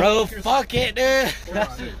 Bro, fuck it, dude.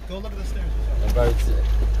 Go look at the stairs. Bro, it's,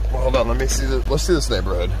 Well, hold on, let me see this. Let's see this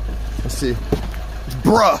neighborhood. Let's see.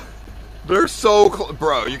 Bruh! They're so close.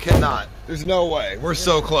 Bro, you cannot. There's no way. We're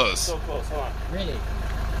so close. So close. Hold on. really?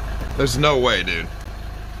 There's no way, dude.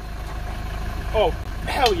 Oh,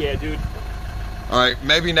 hell yeah, dude. Alright,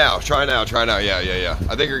 maybe now. Try now. Try now. Yeah, yeah, yeah.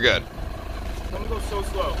 I think you're good. Don't go so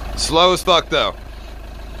slow. Slow as fuck, though.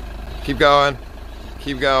 Keep going.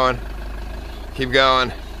 Keep going. Keep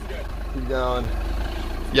going. Keep going.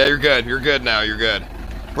 Yeah, you're good. You're good now. You're good.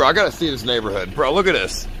 Bro, I gotta see this neighborhood. Bro, look at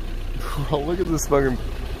this. Bro, look at this fucking...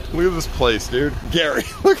 Look at this place, dude. Gary,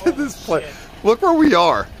 look at this place. Look where we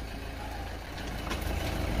are.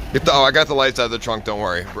 Oh, I got the lights out of the trunk. Don't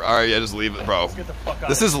worry. Alright, yeah, just leave it, bro. Let's get the fuck out.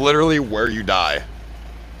 This is literally where you die.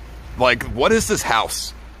 Like, what is this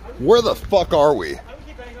house? Where the fuck are we? How do we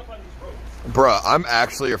keep hanging up on these roads? Bruh, I'm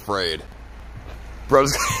actually afraid. Bro,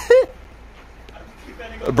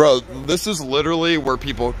 bro, this is literally where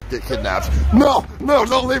people get kidnapped. No, no,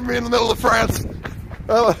 don't leave me in the middle of France.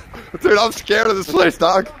 Dude, I'm scared of this place,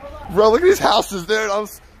 dog. Bro, look at these houses, dude.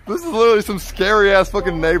 This is literally some scary ass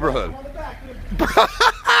fucking neighborhood.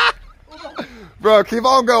 Bro, keep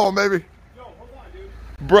on going, baby.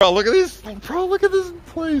 Bro, look at these. Bro, look at this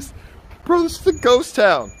place. Bro, this is a ghost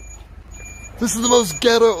town. This is the most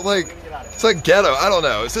ghetto, like, it's like ghetto. I don't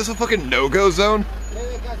know. Is this a fucking no-go zone?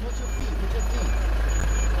 Wait, guys, what's your feet? What's your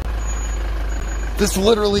feet? This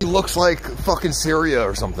literally looks like fucking Syria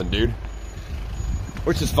or something, dude.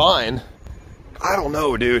 Which is fine. I don't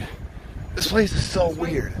know, dude. This place is so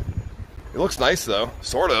weird. It looks nice though,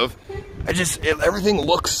 sort of. Everything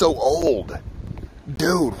looks so old.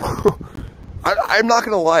 Dude, I'm not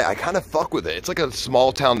gonna lie, I kind of fuck with it. It's like a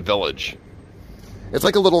small town village. It's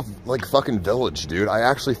like a little, like, fucking village, dude. I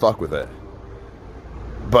actually fuck with it.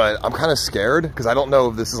 But I'm kind of scared, because I don't know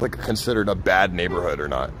if this is, like, considered a bad neighborhood or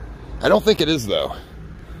not. I don't think it is, though.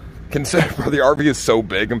 Consider, bro, the RV is so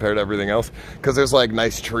big compared to everything else, because there's, like,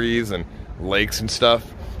 nice trees and lakes and stuff.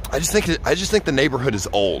 I just think the neighborhood is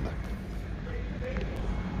old.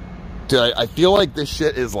 Dude, I feel like this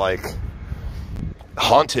shit is, like,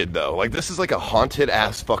 haunted, though. Like, this is, like, a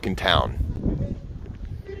haunted-ass fucking town.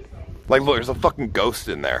 Like, look, there's a fucking ghost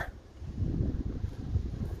in there.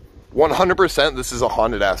 100% this is a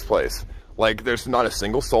haunted-ass place. Like, there's not a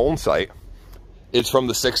single soul in sight. It's from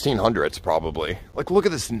the 1600s, probably. Like, look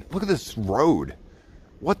at this road.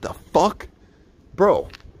 What the fuck? Bro,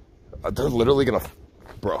 they're literally gonna...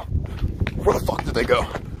 Bro, where the fuck did they go?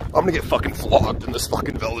 I'm gonna get fucking flogged in this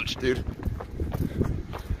fucking village, dude.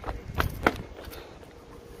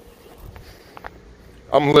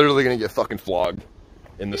 I'm literally gonna get fucking flogged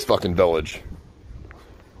in this fucking village.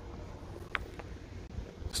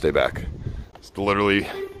 Stay back. It's literally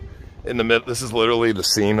in the mid. This is literally the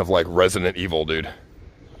scene of like Resident Evil, dude.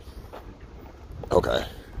 Okay.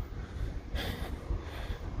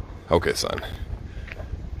 Okay, son.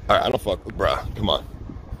 Alright, I don't fuck with bruh. Come on.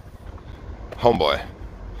 Homeboy.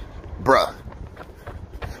 Bruh.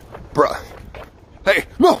 Bruh. Hey,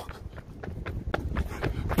 no!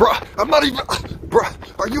 Bruh, I'm not even...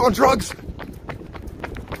 Bruh, are you on drugs?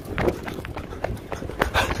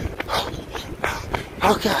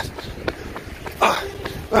 Oh God.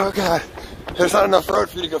 Oh God. There's not enough road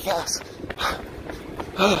for you to go fast.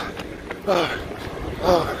 Oh,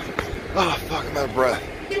 fuck, I'm out of breath.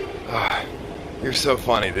 Oh, you're so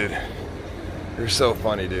funny, dude. You're so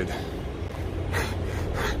funny, dude.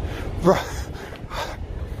 Bruh.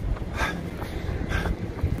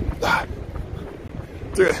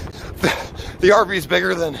 Dude, the RV is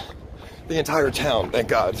bigger than the entire town, thank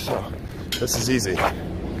God, so this is easy. Come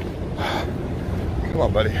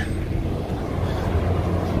on, buddy.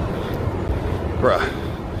 Bruh,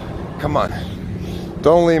 come on.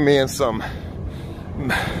 Don't leave me in some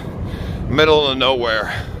middle of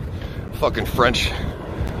nowhere fucking French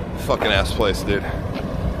fucking ass place, dude.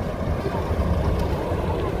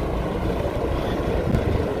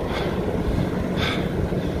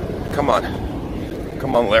 Come on.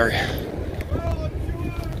 Come on, Larry.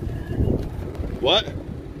 What?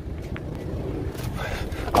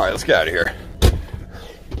 Alright, let's get out of here.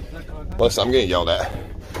 Listen, I'm getting yelled at.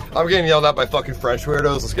 I'm getting yelled at by fucking French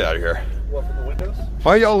weirdos. Let's get out of here. What, from the windows?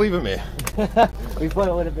 Why y'all leaving me? We thought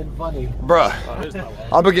it would have been funny. Bruh,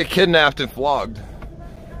 I'm gonna get kidnapped and flogged.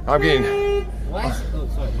 I'm getting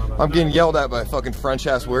yelled at by fucking French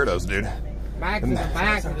ass weirdos, dude.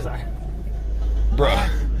 Bruh,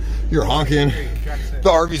 you're honking. The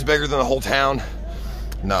RV's bigger than the whole town.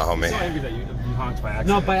 No, homie. It's not envy that you honked by accident.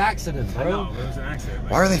 No, by accident, bro. I know, it was an accident.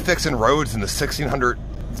 Why are they fixing roads in the 1600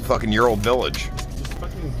 fucking year old village? Just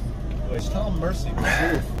fucking... Just tell them mercy.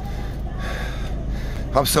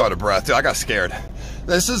 I'm so out of breath, dude. I got scared.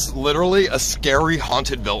 This is literally a scary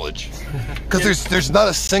haunted village. Because there's not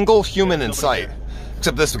a single human in sight.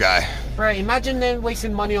 Except this guy. Bro, imagine them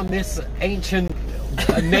wasting money on this ancient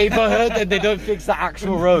neighborhood and they don't fix the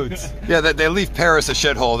actual roads. Yeah, they leave Paris a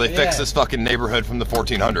shithole. They fix this fucking neighborhood from the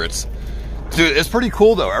 1400s. Dude, it's pretty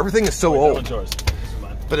cool though. Everything is so old.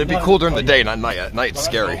 But it'd be cool during the day, not night. At night, it's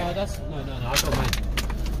scary. No, I got mine.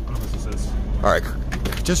 Alright,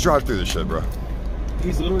 just drive through this shit, bro.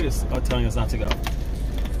 He's literally telling us not to go.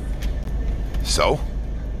 So?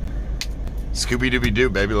 Scooby-Dooby-Doo,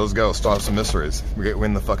 baby, let's go. Solve some mysteries. We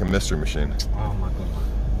win the fucking mystery machine. Oh my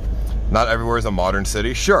god. Not everywhere is a modern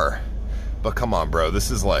city, sure. But come on, bro,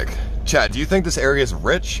 this is like... Chad, do you think this area is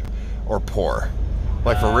rich or poor?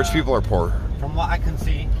 Like for rich people or poor? From what I can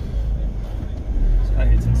see. I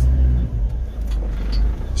hate this.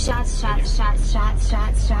 Shots. Oh,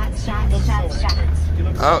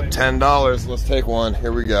 $10. Let's take one.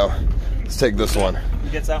 Here we go. Let's take this one. Who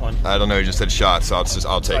gets that one? I don't know, you just said shots, so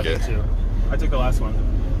I'll take it. I took the last one.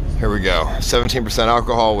 Here we go. 17%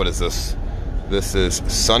 alcohol. What is this? This is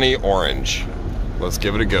Sunny Orange. Let's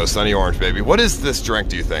give it a go. Sunny Orange, baby. What is this drink,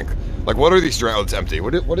 do you think? Like, what are these drinks? Oh, it's empty.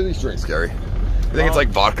 What are these drinks, Gary? You think it's like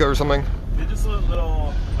vodka or something? They're just a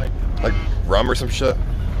little, like rum or some shit?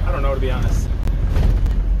 I don't know, to be honest.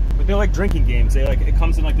 But they're like drinking games. They it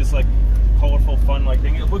comes in like this colorful, fun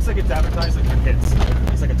thing. It looks like it's advertised like for kids.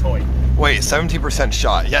 It's like a toy. Wait, 17%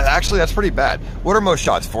 shot. Yeah, actually, that's pretty bad. What are most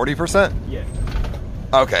shots? 40%? Yeah.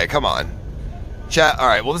 Okay, come on. Chat. All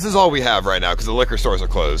right. Well, this is all we have right now because the liquor stores are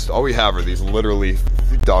closed. All we have are these literally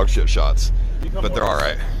dog shit shots, but they're all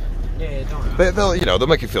right. Yeah, don't worry. They'll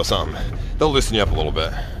make you feel something. They'll loosen you up a little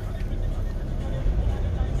bit.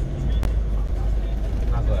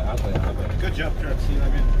 I'll go. Good job, Kurt. See what I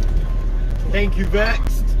mean? Thank you,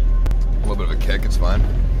 Vexed. A little bit of a kick. It's fine.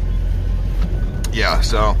 Yeah.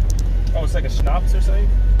 So. Oh, it's like a schnapps or something.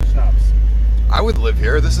 Schnapps. I would live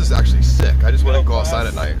here. This is actually sick. I just wouldn't go outside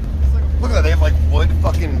at night. Look at that. They have like wood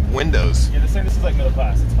fucking windows. Yeah, they're saying this is like middle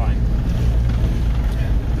class. It's fine.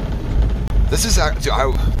 This is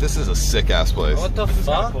this is a sick ass place. What the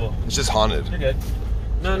fuck? Cool. It's just haunted. You're good.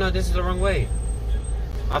 No, this is the wrong way.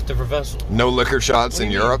 I have to reverse. No liquor shots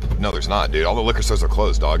in Europe? No, there's not, dude. All the liquor stores are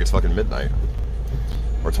closed, dog. It's fucking midnight.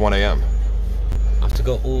 Or it's 1 a.m. I have to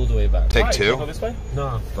go all the way back. Take two? Go this way?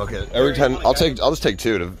 No. Fuck it. Every time I'll just take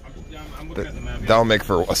two to. That'll make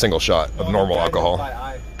for a single shot of normal alcohol.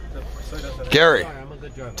 Gary,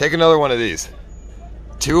 take another one of these.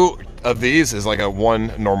 2 of these is like a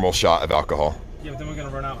 1 normal shot of alcohol. Yeah, but then we're gonna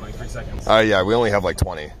run out in like 3 seconds. Yeah, we only have like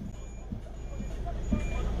 20.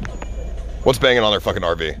 What's banging on their fucking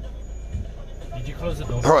RV? Did you close the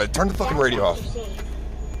door? Alright, turn the fucking radio off.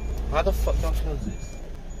 How the fuck do I close this?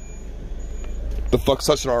 The fuck's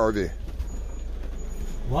touching our RV?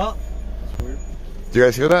 What? Do you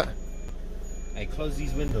guys hear that? Hey, close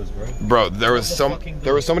these windows, bro. Bro, there was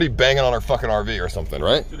somebody banging on our fucking RV or something,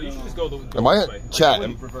 right? Dude, you should just go the Am I way. Chat?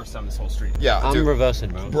 Reverse down this whole street. Yeah, I'm dude. reversing,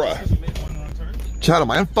 bro. Bruh. Chat, am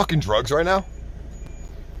I on fucking drugs right now?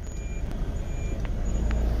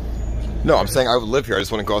 No, I'm saying I would live here. I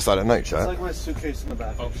just wouldn't go outside at night, chat. It's like my suitcase in the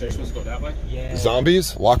bathroom. Oh, so you're supposed to go that way? Yeah.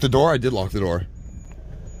 Zombies? Lock the door? I did lock the door.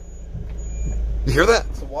 You hear that?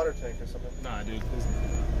 It's a water tank or something. Nah, dude.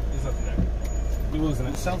 There's nothing there. We're losing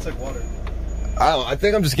It it. sounds like water. I don't know. I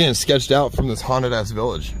think I'm just getting sketched out from this haunted ass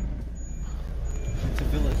village. It's a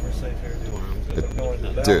village. We're safe here, dude. No one, they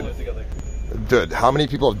all Dude. live together. Dude, how many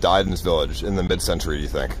people have died in this village in the mid-century, do you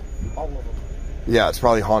think? All of them. Yeah, it's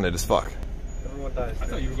probably haunted as fuck. Everyone dies. I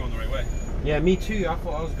thought you were going the right way. Yeah, me too. I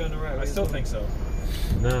thought I was going the right way. I still think so.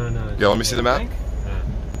 No. Yo, let me see the map.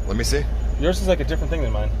 Let me see. Yours is like a different thing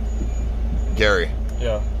than mine. Gary,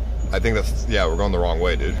 Yeah. I think we're going the wrong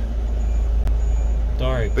way, dude.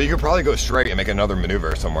 Sorry. But you could probably go straight and make another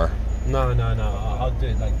maneuver somewhere. No. I'll do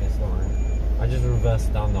it like this, don't worry. I just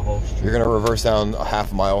reversed down the whole street. You're gonna reverse down a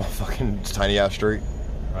half mile fucking tiny ass street.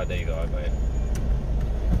 Alright, there you go. I got it.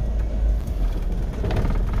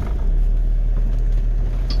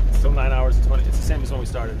 Still 9 hours and 20. It's the same as when we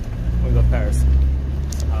started. When we left Paris.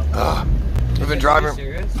 We've been driving. Are you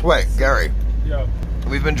serious? Wait, Gary. Yeah.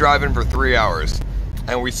 We've been driving for 3 hours,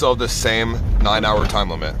 and we still have the same 9-hour time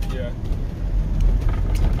limit. Yeah.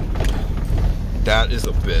 That is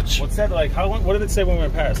a bitch. What's that like? How long? What did it say when we were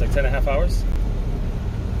in Paris? Like 10.5 hours?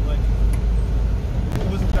 Like,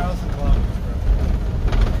 it was 1,000 kilometers, bro.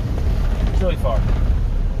 It's really far.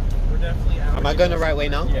 We're definitely out. Am I going the right way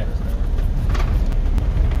now? Yeah.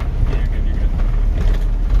 You're good, you're good.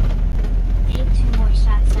 Take 2 more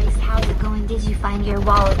shots, Ice. How's it going? Did you find your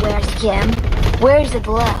wallet? Where's Kim? Where's the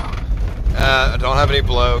blow? I don't have any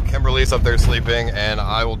blow. Kimberly's up there sleeping, and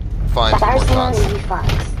I will find 2 more Barcelona, shots. you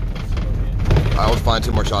fucks. I will find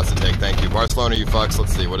 2 more shots to take. Thank you. Barcelona, you fucks.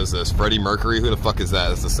 Let's see. What is this? Freddie Mercury? Who the fuck is that?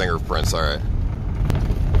 That's the singer of Prince. All right.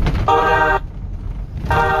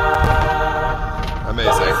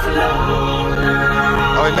 Amazing.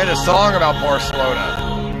 Oh, he made a song about Barcelona.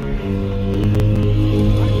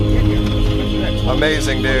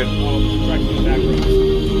 Amazing, dude.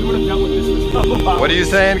 What are you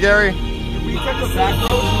saying, Gary?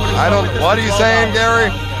 I don't. What are you saying, Gary?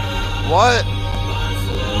 What?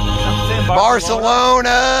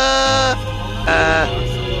 Barcelona.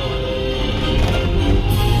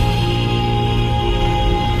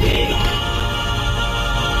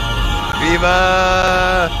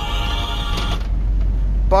 Viva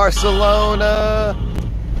Barcelona.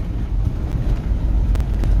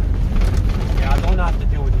 Yeah, I don't have to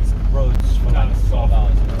deal with these roads for like 12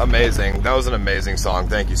 hours. Amazing. That was an amazing song.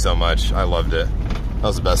 Thank you so much. I loved it. That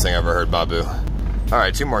was the best thing I ever heard, Babu. All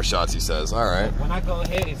right, 2 more shots, he says. All right. When I go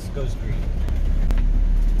ahead, it goes green.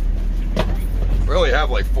 We only have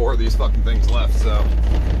like 4 of these fucking things left, so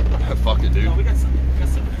fuck it, dude. No, we got some.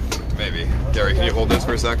 Maybe. Gary, can you hold this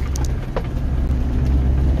for a sec?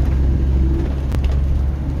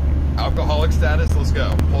 Alcoholic status, let's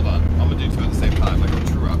go. Hold on. I'm gonna do 2 at the same time, like a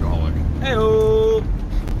true alcoholic. Hey-oh.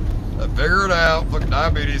 Figure it out. Fucking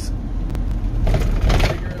diabetes.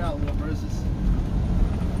 Figure it out, little bruises.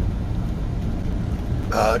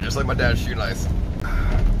 Just like my dad's shoe nice.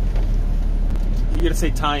 You gotta say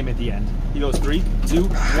time at the end. He goes 3, 2,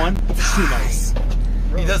 1. Too nice.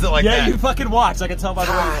 He does it like yeah, that. you fucking watch. I can tell by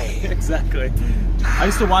the way. Exactly. I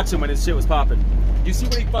used to watch him when his shit was popping. You see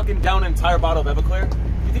when he fucking downed an entire bottle of Everclear?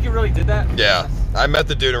 You think he really did that? Yeah, I met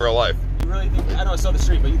the dude in real life. You really think? I know I saw the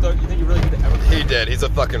stream, but you think he really did the Everclear? He did. He's a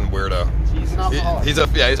fucking weirdo. Jesus. He's a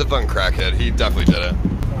fucking crackhead. He definitely did it.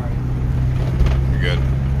 Sorry. You're good.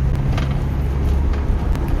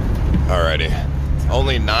 Alrighty.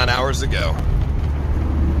 Only 9 hours to go.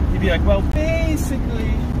 He'd be like, well,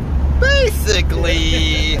 basically,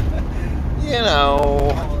 you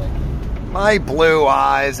know, my blue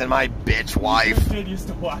eyes and my bitch wife. Dude used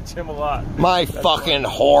to watch him a lot. My fucking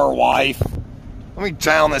whore wife. Let me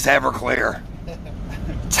down this Everclear.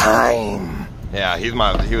 Time. Yeah, he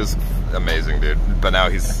was amazing, dude. But now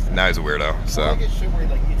he's a weirdo. So. I get shit where he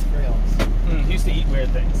like eats crayons. He used to eat weird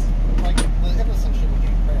things. Like the innocent shit would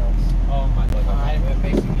eat crayons. Oh my god. It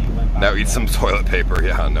basically went back. Now eat some toilet paper.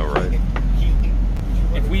 Yeah, I know, right?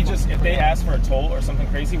 If they ask for a toll or something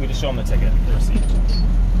crazy, we just show them the ticket, the receipt.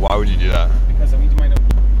 Why would you do that? Because we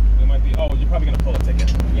might be. Oh, you're probably gonna pull a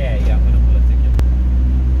ticket. Yeah, I'm gonna pull a ticket.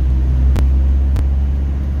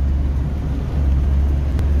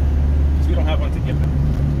 Because we don't have one to give them.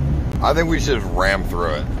 I think we should have rammed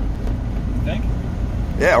through it. You think?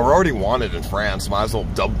 Yeah, we're already wanted in France. Might as well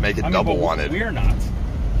make it double wanted. We're not.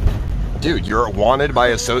 Dude, you're wanted by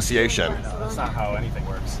association. That's not how anything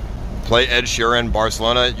works. Play Ed Sheeran,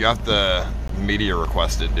 Barcelona. You have to media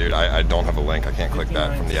request it, dude. I don't have a link. I can't click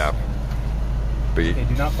that from the app. But Okay,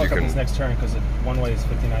 do not fuck up this next turn because one way is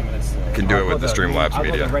 59 minutes. You can do it with the Streamlabs I've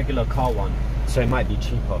media. got a regular car one, so it might be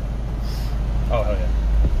cheaper. Oh, hell yeah.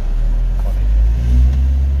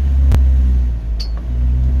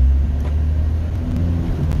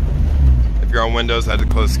 If you're on Windows, I had to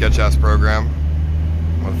close Sketch-Ass program.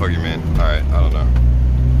 What the fuck you mean? Alright, I don't know.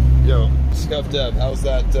 Yo, Scuffed Dev, how's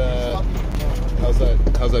that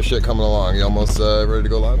shit coming along? You almost ready to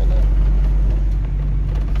go live on that?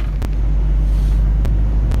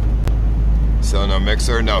 So no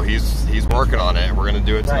mixer? No, he's working on it. We're gonna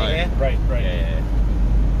do it tonight. Right. Yeah.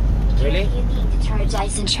 Really? You need to charge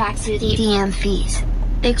Ice and Tracksuit ATM fees.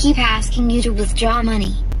 They keep asking you to withdraw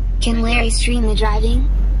money. Can Larry stream the driving?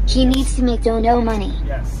 He needs to make dono money.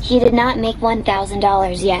 Yes. He did not make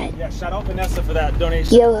 $1,000 yet. Yeah, shout out Vanessa for that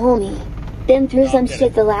donation. Yo, homie. Been through some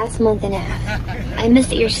shit the last month and a half. I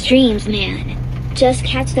missed your streams, man. Just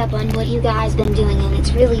catched up on what you guys been doing and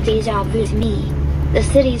it's really deja vu to me. The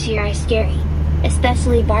cities here are scary.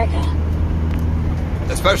 Especially Barca.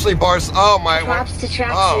 Especially oh my. Props to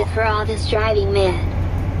Tracksuit for all this driving, man.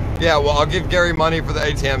 Yeah, well, I'll give Gary money for the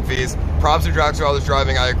ATM fees. props to Draxler, all this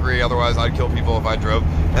driving, I agree, otherwise I'd kill people if I drove.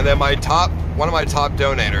 And then one of my top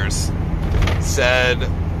donators said,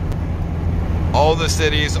 all the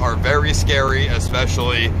cities are very scary,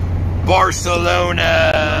 especially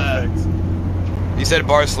Barcelona. Perfect. He said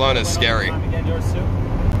Barcelona is scary. Again, yours too?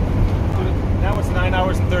 That was 9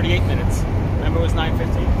 hours and 38 minutes. Remember it was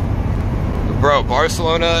 9:15? Bro,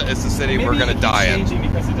 Barcelona is the city we're gonna die in.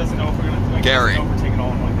 Because it doesn't know if we're gonna Gary, overtake it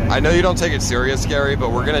all in one day. I know you don't take it serious, Gary,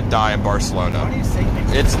 but we're gonna die in Barcelona. Why do you say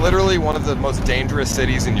things? It's literally one of the most dangerous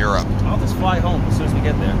cities in Europe. I'll just fly home as soon as we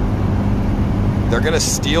get there. They're gonna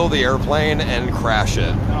steal the airplane and crash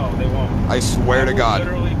it. No, they won't. I swear to God.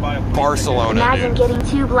 Barcelona, Imagine dude. getting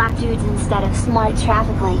 2 black dudes instead of smart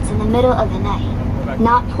traffic lights in the middle of the night.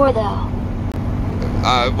 Not poor though.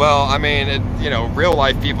 Well, I mean, you know, real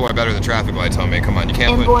life people are better than traffic lights, homie. Come on, you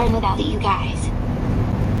can't I'm bored without you guys.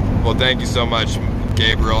 Well, thank you so much,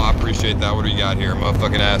 Gabriel. I appreciate that. What do you got here,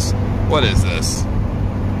 motherfucking ass? What is this?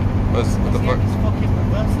 What the fuck?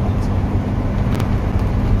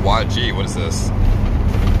 YG, what is this?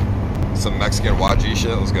 Some Mexican YG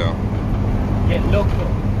shit? Let's go. Get loco.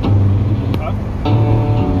 Huh?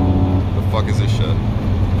 The fuck is this shit?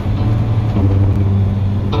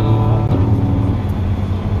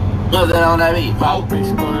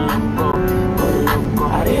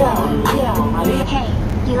 Hey,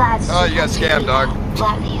 you lads. Oh, you got scammed, dog.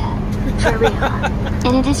 Latvia. For real.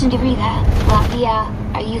 In addition to Riga,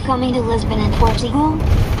 Latvia, are you coming to Lisbon and Portugal?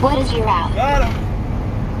 What is your route? Got him.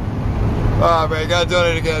 Oh, man, you gotta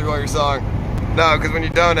donate again about your song. No, because when you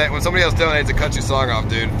donate, when somebody else donates, it cuts your song off,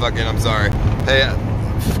 dude. Fucking, I'm sorry. Hey,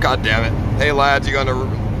 god damn it. Hey, lads, you going to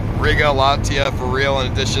Riga, Latvia for real?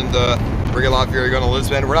 In addition to Riga, Latvia, you're going to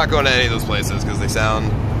Lisbon? We're not going to any of those places because they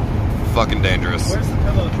sound fucking dangerous. Where's the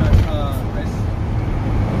pillow price?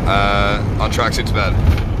 On Tracksuit's bed.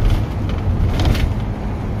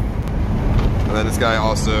 And then this guy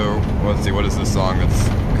also, let's see, what is this song that's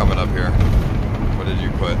coming up here? What did you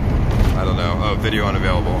put? I don't know. Oh, video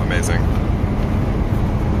unavailable. Amazing.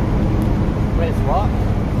 Wait, it's what?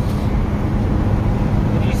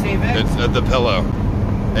 What did you say, Vex? It's the pillow.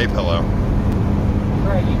 A pillow.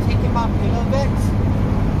 Bro, are you taking my pillow, Vex?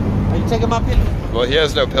 Are you taking my pillow? Well, he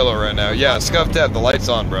has no pillow right now. Yeah, Scuffed, the light's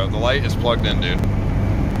on, bro. The light is plugged in, dude.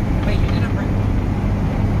 Wait, you didn't bring...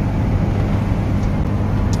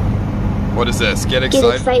 What is this? Get excited.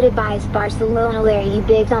 Get excited by Barcelona, Larry, you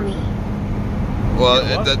big dummy. Well,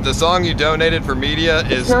 the song you donated for media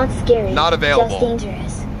is not scary, not available. Just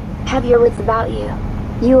dangerous. Have your wits about you.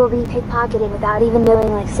 You will be pickpocketed without even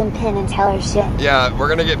doing like some Penn and Teller shit. Yeah, we're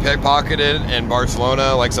gonna get pickpocketed in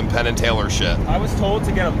Barcelona like some Penn and Taylor shit. I was told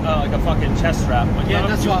to get a like a fucking chest strap. Like, Yeah,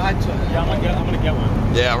 that's what I took. Yeah, I'm gonna get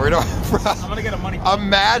one. Yeah, we're gonna. I'm gonna get a money.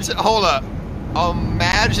 Imagine, hold up.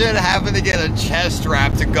 Imagine having to get a chest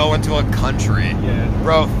strap to go into a country. Yeah.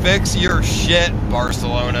 Bro, fix your shit,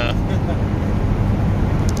 Barcelona.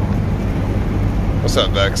 What's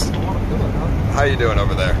up, Vex? How you doing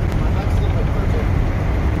over there?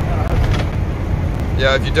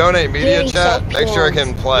 Yeah, if you donate media chat, make sure I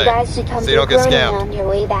can play, You guys should come so you don't get scammed. on your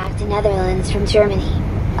way back to Netherlands from Germany.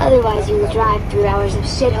 Otherwise, you will drive through hours of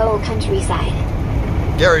shithole countryside.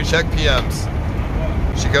 Gary, check PMs.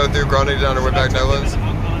 Should go through Groningen down her way back to Netherlands. On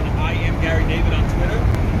I am Gary David on Twitter,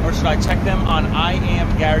 or should I check them on I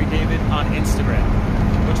am Gary David on Instagram?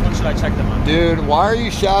 Which one should I check them on? Dude, why are you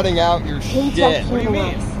shouting out your Hey, shit? What do you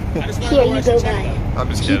mean? I just wanna Here know where you I go, should check bud. them. I'm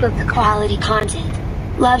just Keep kidding. up the quality content.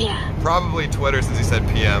 Love ya. Probably Twitter since he said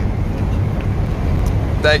PM.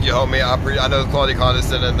 Thank you, homie. I know the quality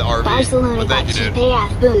content in the RV, Barcelona but thank got you, dude. cheap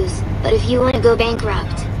ass booze, but if you want to go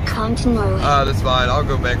bankrupt, come to Norway. That's fine. I'll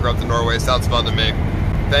go bankrupt in Norway. Sounds fun to me.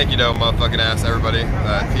 Thank you, no motherfucking ass, everybody.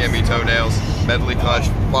 PME toenails, medley touch,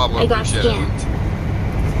 Pablo. I got Appreciate it.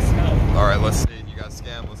 scammed. All right, let's see. You got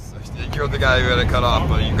scammed. You're the guy who got it cut off,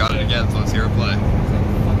 but you got it again, so let's hear it play.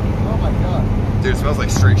 Oh my god. Dude, it smells like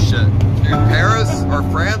straight shit. Dude, Paris or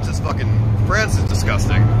France is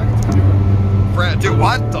disgusting. Dude,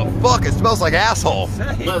 what the fuck? It smells like asshole. Dude,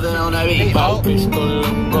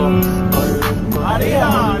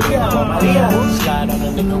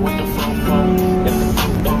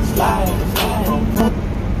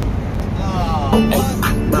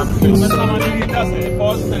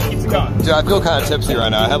 I feel kind of tipsy right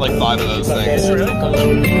now. I had like 5 of those things.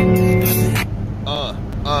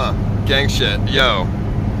 Gang shit. Yo,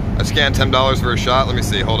 I scanned $10 for a shot. Let me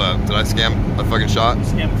see. Hold up. Did I scam a fucking shot?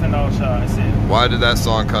 Scam a $10 shot. I see it. Why did that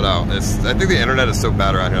song cut out? I think the internet is so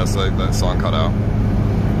bad around here. That's like that song cut out.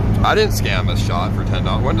 I didn't scam a shot for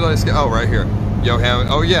 $10. When did I scam? Oh, right here. Yo, Ham.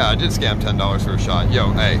 Oh yeah, I did scam $10 for a shot.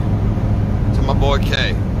 Yo, hey, to my boy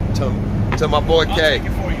K. To my boy K.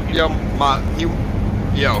 Yo,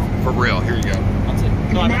 Yo, for real, here you go. I'll take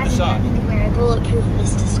it. No, I meant the Imagine shot. having to wear a bulletproof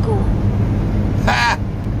vest to school. Ha!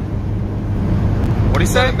 What do you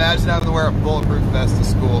say? Imagine having to wear a bulletproof vest to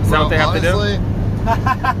school. Is that what they have to do?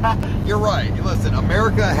 Honestly, you're right. Listen,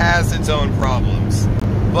 America has its own problems,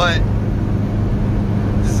 but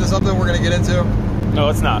is this something we're gonna get into? No,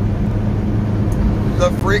 it's not.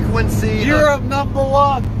 The frequency. Europe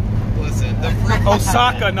 #1. Listen,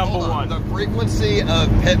 Osaka #1. The frequency of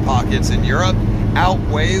pickpockets in Europe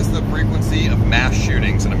outweighs the frequency of mass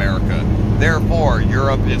shootings in America. Therefore,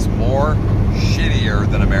 Europe is more shittier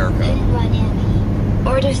than America. Run Andy.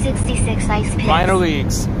 Order 66 ice picks. Minor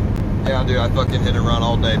leagues. Yeah, dude, I fucking hit and run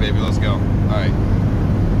all day, baby. Let's go. All right,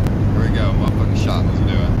 here we go. Motherfucking shot. Let's do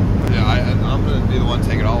it. Yeah, I'm gonna be the one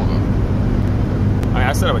taking all of them.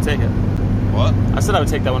 I said I would take it. What? I said I would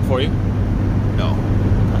take that one for you. No.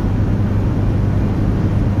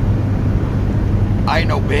 I ain't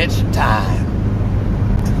no bitch. Time.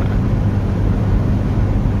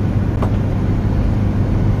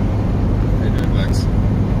 How you doing, Vex?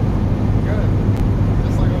 Good.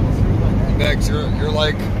 Just like almost like Vex, you're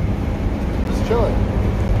like, just chilling.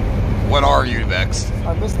 what are you, Vex?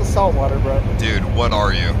 I miss the salt water, bro. Dude, what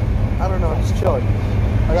are you? I don't know, just chilling.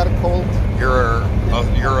 I got a cold. You're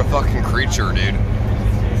a fucking creature, dude.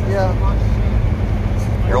 Yeah.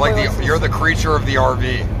 You're the creature of the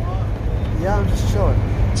RV. Yeah, I'm just chilling.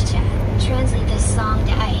 Translate this song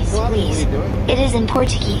to Ice, What are please. you doing? It is in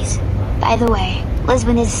Portuguese. By the way,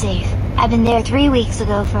 Lisbon is safe. I've been there 3 weeks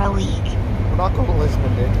ago for a week. We're not going to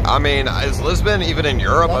Lisbon, dude. I mean, is Lisbon even in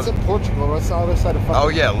Europe? That's in Portugal. That's the other side of fucking. Oh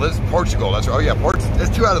yeah, Portugal. That's right. Oh yeah,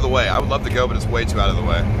 it's too out of the way. I would love to go, but it's way too out of the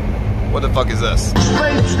way. What the fuck is this?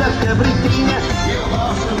 What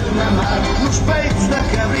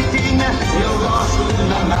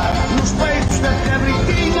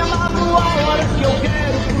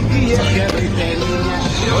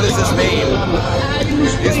does this mean? You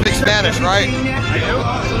speak Spanish, right?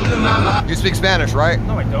 I do. You speak Spanish, right?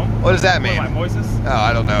 No, I don't. What does that mean? What am I, Moises? Oh,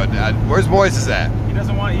 I don't know. Where's Moises at? He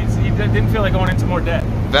doesn't want. He didn't feel like going into more debt.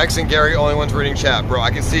 Vex and Gary, only ones reading chat, bro.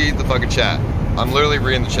 I can see the fucking chat. I'm literally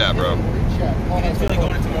reading the chat, bro. He didn't feel like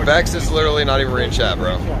going into more debt. Vex is literally not even reading chat,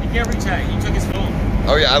 bro. He can't reach out. He took his phone.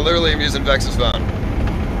 Oh yeah, I literally am using Vex's phone.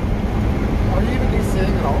 Are you even desync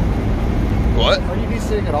at all? What? Are you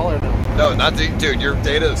desync at all or no? No, not dude. Your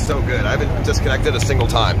data is so good. I haven't disconnected a single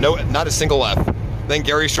time. No, not a single F. Then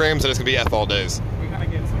Gary streams and it's gonna be F all days. We gotta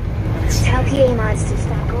get some. Tell PA mods to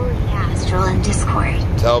stop bullying Astral in Discord.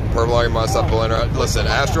 Tell Purple Army Mod stop bullying her. Listen,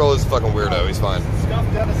 Astral is a fucking weirdo. He's fine.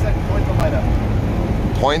 Scuffed down a second, point the light up.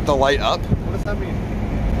 Point the light up? What does that mean?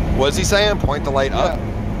 What's he saying? Point the light up?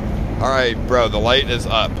 All right, bro. The light is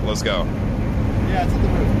up. Let's go. Yeah, it's at the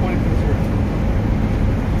roof. Pointing to the roof.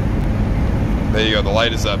 There you go. The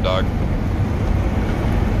light is up, dog.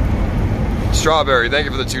 Strawberry, thank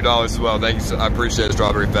you for the $2 as well. Thank you. I appreciate it,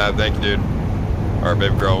 Strawberry Fab. Thank you, dude. Or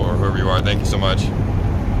baby girl, or whoever you are. Thank you so much.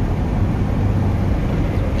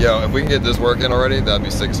 Yo, if we can get this working already, that'd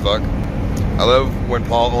be sick as fuck. I love when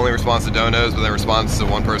Paul only responds to donos, but then responds to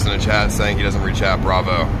one person in chat saying he doesn't read chat.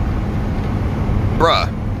 Bravo.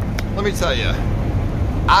 Bruh, let me tell you,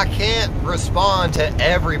 I can't respond to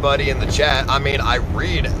everybody in the chat. I mean, I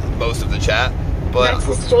read most of the chat, but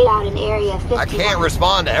That's straight out in Area 51. I can't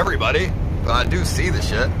respond to everybody, but I do see the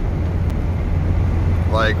shit.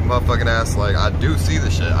 Like, motherfucking ass, like, I do see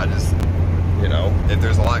the shit. I just, you know, if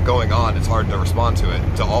there's a lot going on, it's hard to respond to it,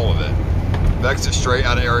 to all of it. Vex is straight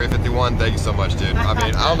out of Area 51. Thank you so much, dude. I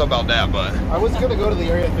mean, I don't know about that, but... I was going to go to the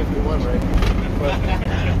Area 51, right?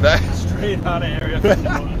 But Straight out of Area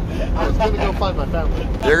 51. I was going to go find my family.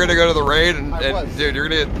 you're going to go to the raid, and was. dude, you're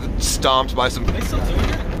going to get stomped by some... They still doing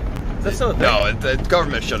that? Is that still a thing? No, the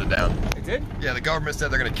government shut it down. They did? Yeah, the government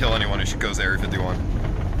said they're going to kill anyone who goes to Area 51.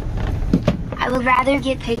 I would rather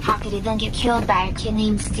get pickpocketed than get killed by a kid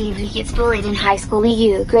named Steve who gets bullied in high school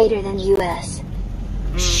EU greater than US.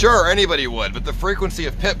 Sure, anybody would, but the frequency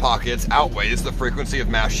of pickpockets outweighs the frequency of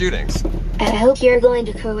mass shootings. I hope you're going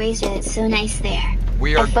to Croatia, it's so nice there.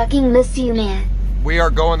 We are I fucking miss you, man. we are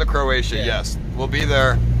going to Croatia, yes. We'll be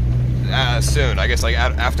there soon, I guess, like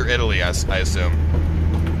after Italy, I assume.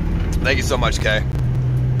 Thank you so much, Kay.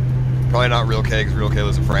 Probably not Real K, because Real K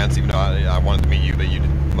lives in France, even though I wanted to meet you, but you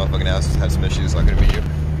motherfucking ass had some issues, so I couldn't meet you.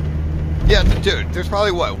 Yeah, dude, there's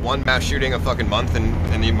probably, what, one mass shooting a fucking month in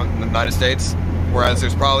the United States? Whereas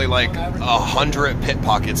there's probably like 100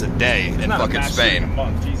 pickpockets a day in fucking Spain. A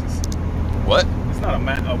month, Jesus. What? It's not a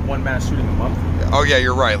one mass shooting a month. Oh yeah,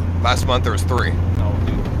 you're right. Last month there was 3. No,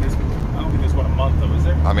 dude. I don't think there's one a month though, is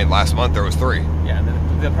there? I mean, last month there was 3. Yeah, and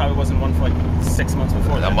then there probably wasn't one for like 6 months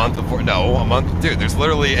before that. A month before? No, a month. Dude, there's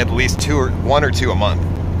literally at least one or two a month.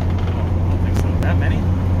 I don't think so. That many?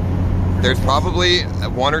 There's probably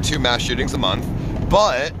 1 or 2 mass shootings a month.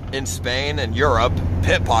 But in Spain and Europe,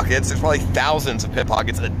 pit pockets, there's probably thousands of pit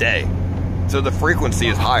pockets a day. So the frequency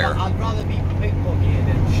is higher. I'd rather be pickpocketed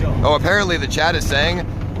than shot. Oh, apparently the chat is saying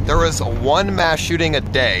there was 1 mass shooting a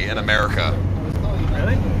day in America.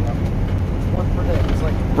 Really? One per day. It's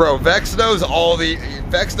like, Bro, Vex knows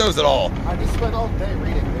Vex knows it all. I just spent all day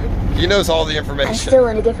reading, dude. He knows all the I'm information. still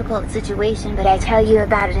in a difficult situation, but I tell you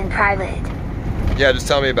about it in private. Yeah, just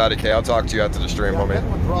tell me about it, Kay. I'll talk to you after the stream, I'm homie.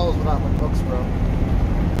 getting withdrawals without my books, bro.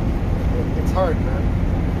 It's hard,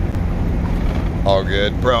 man. All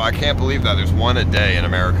good. Bro, I can't believe that there's 1 a day in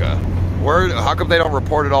America. How come they don't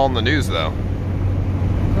report it all in the news, though?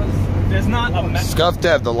 There's not a Scuffed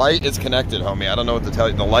Dev, the light is connected, homie. I don't know what to tell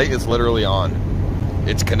you. The light is literally on.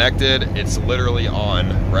 It's connected. It's literally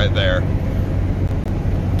on right there.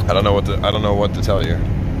 I don't know what to tell you.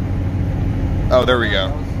 Oh, there we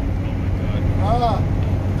go.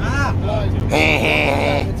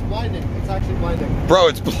 It's blinding. It's actually blinding. Bro,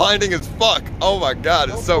 it's blinding as fuck. Oh my god,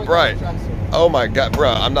 it's so bright. Oh my god, bro,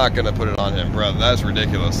 I'm not gonna put it on him, bro. That's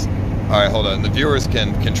ridiculous. Alright, hold on. The viewers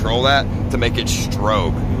can control that to make it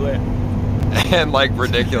strobe. And like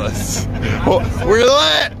ridiculous. We're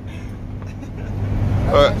lit!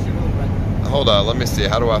 Hold on, let me see.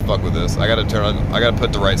 How do I fuck with this? I gotta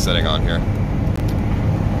put the right setting on here.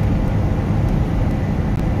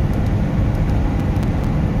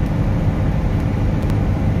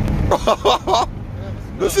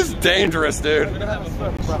 This is dangerous, dude.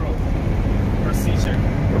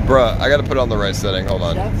 Bruh, I gotta put it on the right setting. Hold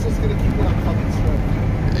on. That's just gonna keep it on fucking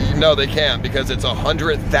strobe. No, they can't because it's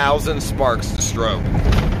 100,000 sparks to strobe.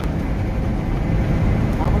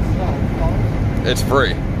 How much is that? $1? It's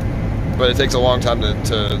free, but it takes a long time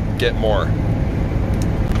to get more.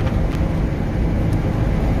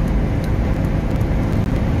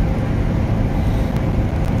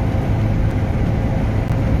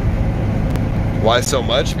 Why so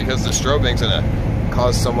much? Because the strobing's gonna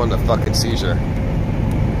cause someone to fucking seizure.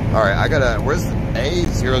 Alright, where's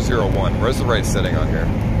A001? Where's the right setting on here?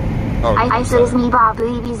 Oh, Ice is me, Bob,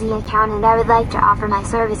 EBZ account, and I would like to offer my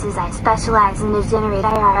services. I specialize in to generate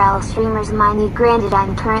IRL streamers minute. Granted,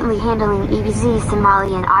 I'm currently handling EBZ,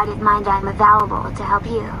 Somali, and Audit Mind. I'm available to help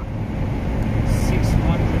you.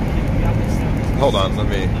 600. Hold on, let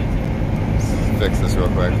me fix this real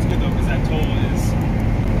quick. That's good though, because that toll is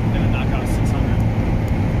gonna knock out 600.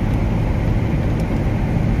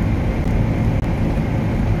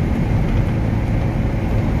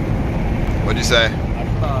 What'd you say?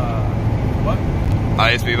 What?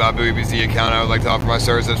 ISB Babu EBZ account. I would like to offer my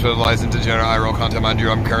services specialized into general IRL content. Mind you,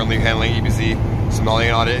 I'm currently handling EBZ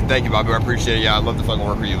Somalian audit. Thank you, Babu. I appreciate it. Yeah, I'd love to fucking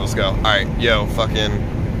work with you. Let's go. Alright, yo,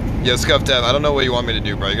 Scuffed Dev. I don't know what you want me to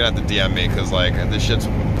do, bro. You're gonna have to DM me, because, like, this shit's...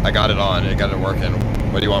 I got it on. It got it working.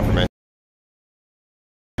 What do you want from me?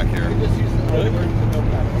 Back here.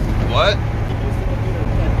 What?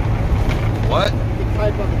 What?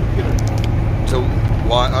 So,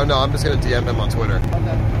 why? Oh, no, I'm just gonna DM him on Twitter. A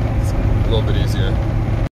little bit easier.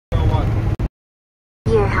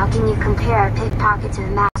 Here, how can you compare a pickpocket to a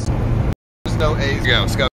mass? There's no A's. Go,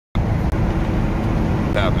 Scuffed.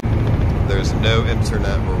 Happened. There's no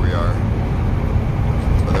internet where we are.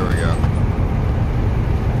 Oh, there we go.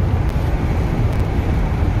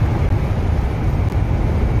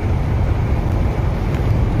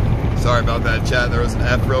 Sorry about that, chat. There was an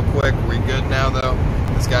F real quick. We good now, though?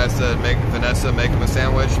 This guy said, Vanessa, make him a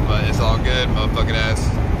sandwich, but it's all good, motherfucking ass.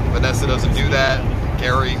 Vanessa doesn't do that.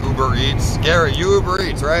 Gary, Uber Eats. Gary, you Uber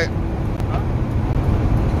Eats, right? Huh?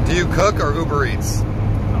 Do you cook or Uber Eats?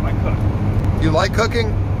 No, I cook. You like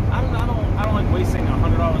cooking? I don't like wasting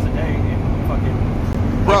 $100 a day in fucking...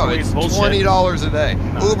 Bro, it's $20 a day.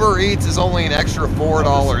 No. Uber Eats is only an extra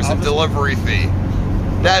 $4 in delivery fee.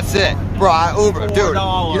 That's it. Bro, I Uber. Dude, you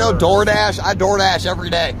know DoorDash? I DoorDash every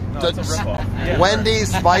day. No, it's a ripoff. Yeah.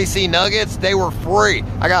 Wendy's spicy nuggets, they were free.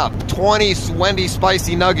 I got 20 Wendy's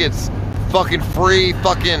spicy nuggets, fucking free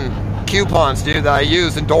fucking coupons, dude, that I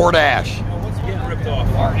use in DoorDash. What's getting ripped off?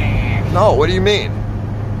 No, what do you mean?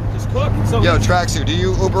 Just cook. So Yo, Tracksuit, do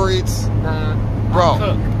you Uber Eats? Nah. Bro.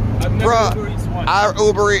 Cook. I've never Uber Eats once. I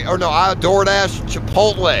DoorDash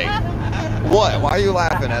Chipotle. What? Why are you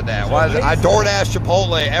laughing at that? Why is it? I DoorDash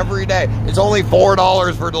Chipotle every day. It's only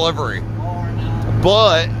 $4 for delivery.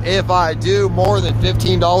 But if I do more than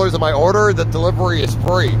 $15 of my order, the delivery is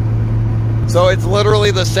free. So it's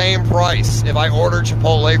literally the same price if I order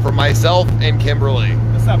Chipotle for myself and Kimberly.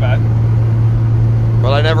 That's not bad.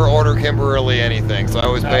 But I never order Kimberly anything, so I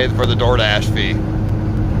always pay for the DoorDash fee.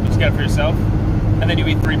 get it for yourself, and then you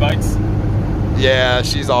eat 3 bites. Yeah,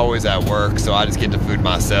 she's always at work, so I just get the food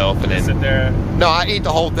myself and then sit there. No, I eat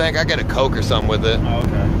the whole thing. I get a Coke or something with it. Oh,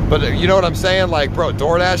 okay. But you know what I'm saying? Like, bro,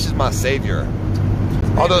 DoorDash is my savior.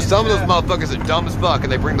 Although some of those motherfuckers are dumb as fuck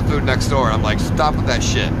and they bring the food next door. I'm like, stop with that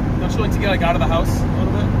shit. Don't you like to get like out of the house a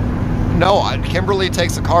little bit? No, Kimberly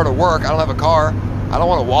takes a car to work. I don't have a car. I don't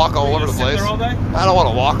want to walk all over the place. There all day? I don't want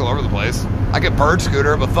to walk all over the place. I get bird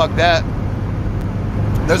scooter, but fuck that.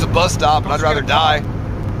 There's a bus stop, and I'd rather die.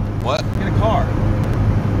 What? Get a car.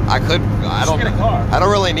 I could. I don't. Get a car. I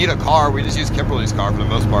don't really need a car. We just use Kimberly's car for the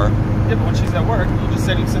most part. Yeah, but when she's at work, you just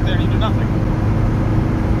sit there and you do nothing.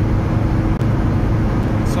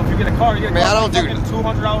 So if you get a car, you get a car. I don't do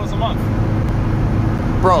 $200 a month.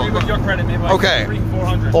 Bro. Maybe with your credit, maybe like okay.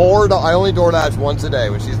 $300-400. I only DoorDash once a day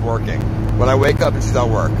when she's working. When I wake up and she's at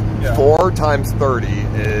work. Yeah. 4 times 30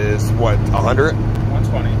 is what? 100?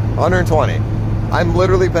 120. 120. I'm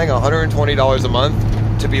literally paying $120 a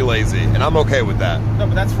month to be lazy, and I'm okay with that. No,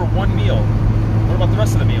 but that's for one meal. What about the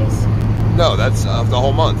rest of the meals? No, that's the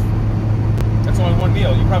whole month. That's only one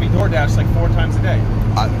meal. You probably DoorDash like 4 times a day.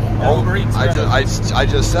 I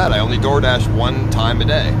just said I only DoorDash 1 time a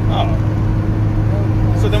day. Oh.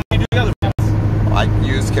 So then when you do the other meals? I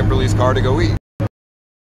use Kimberly's car to go eat.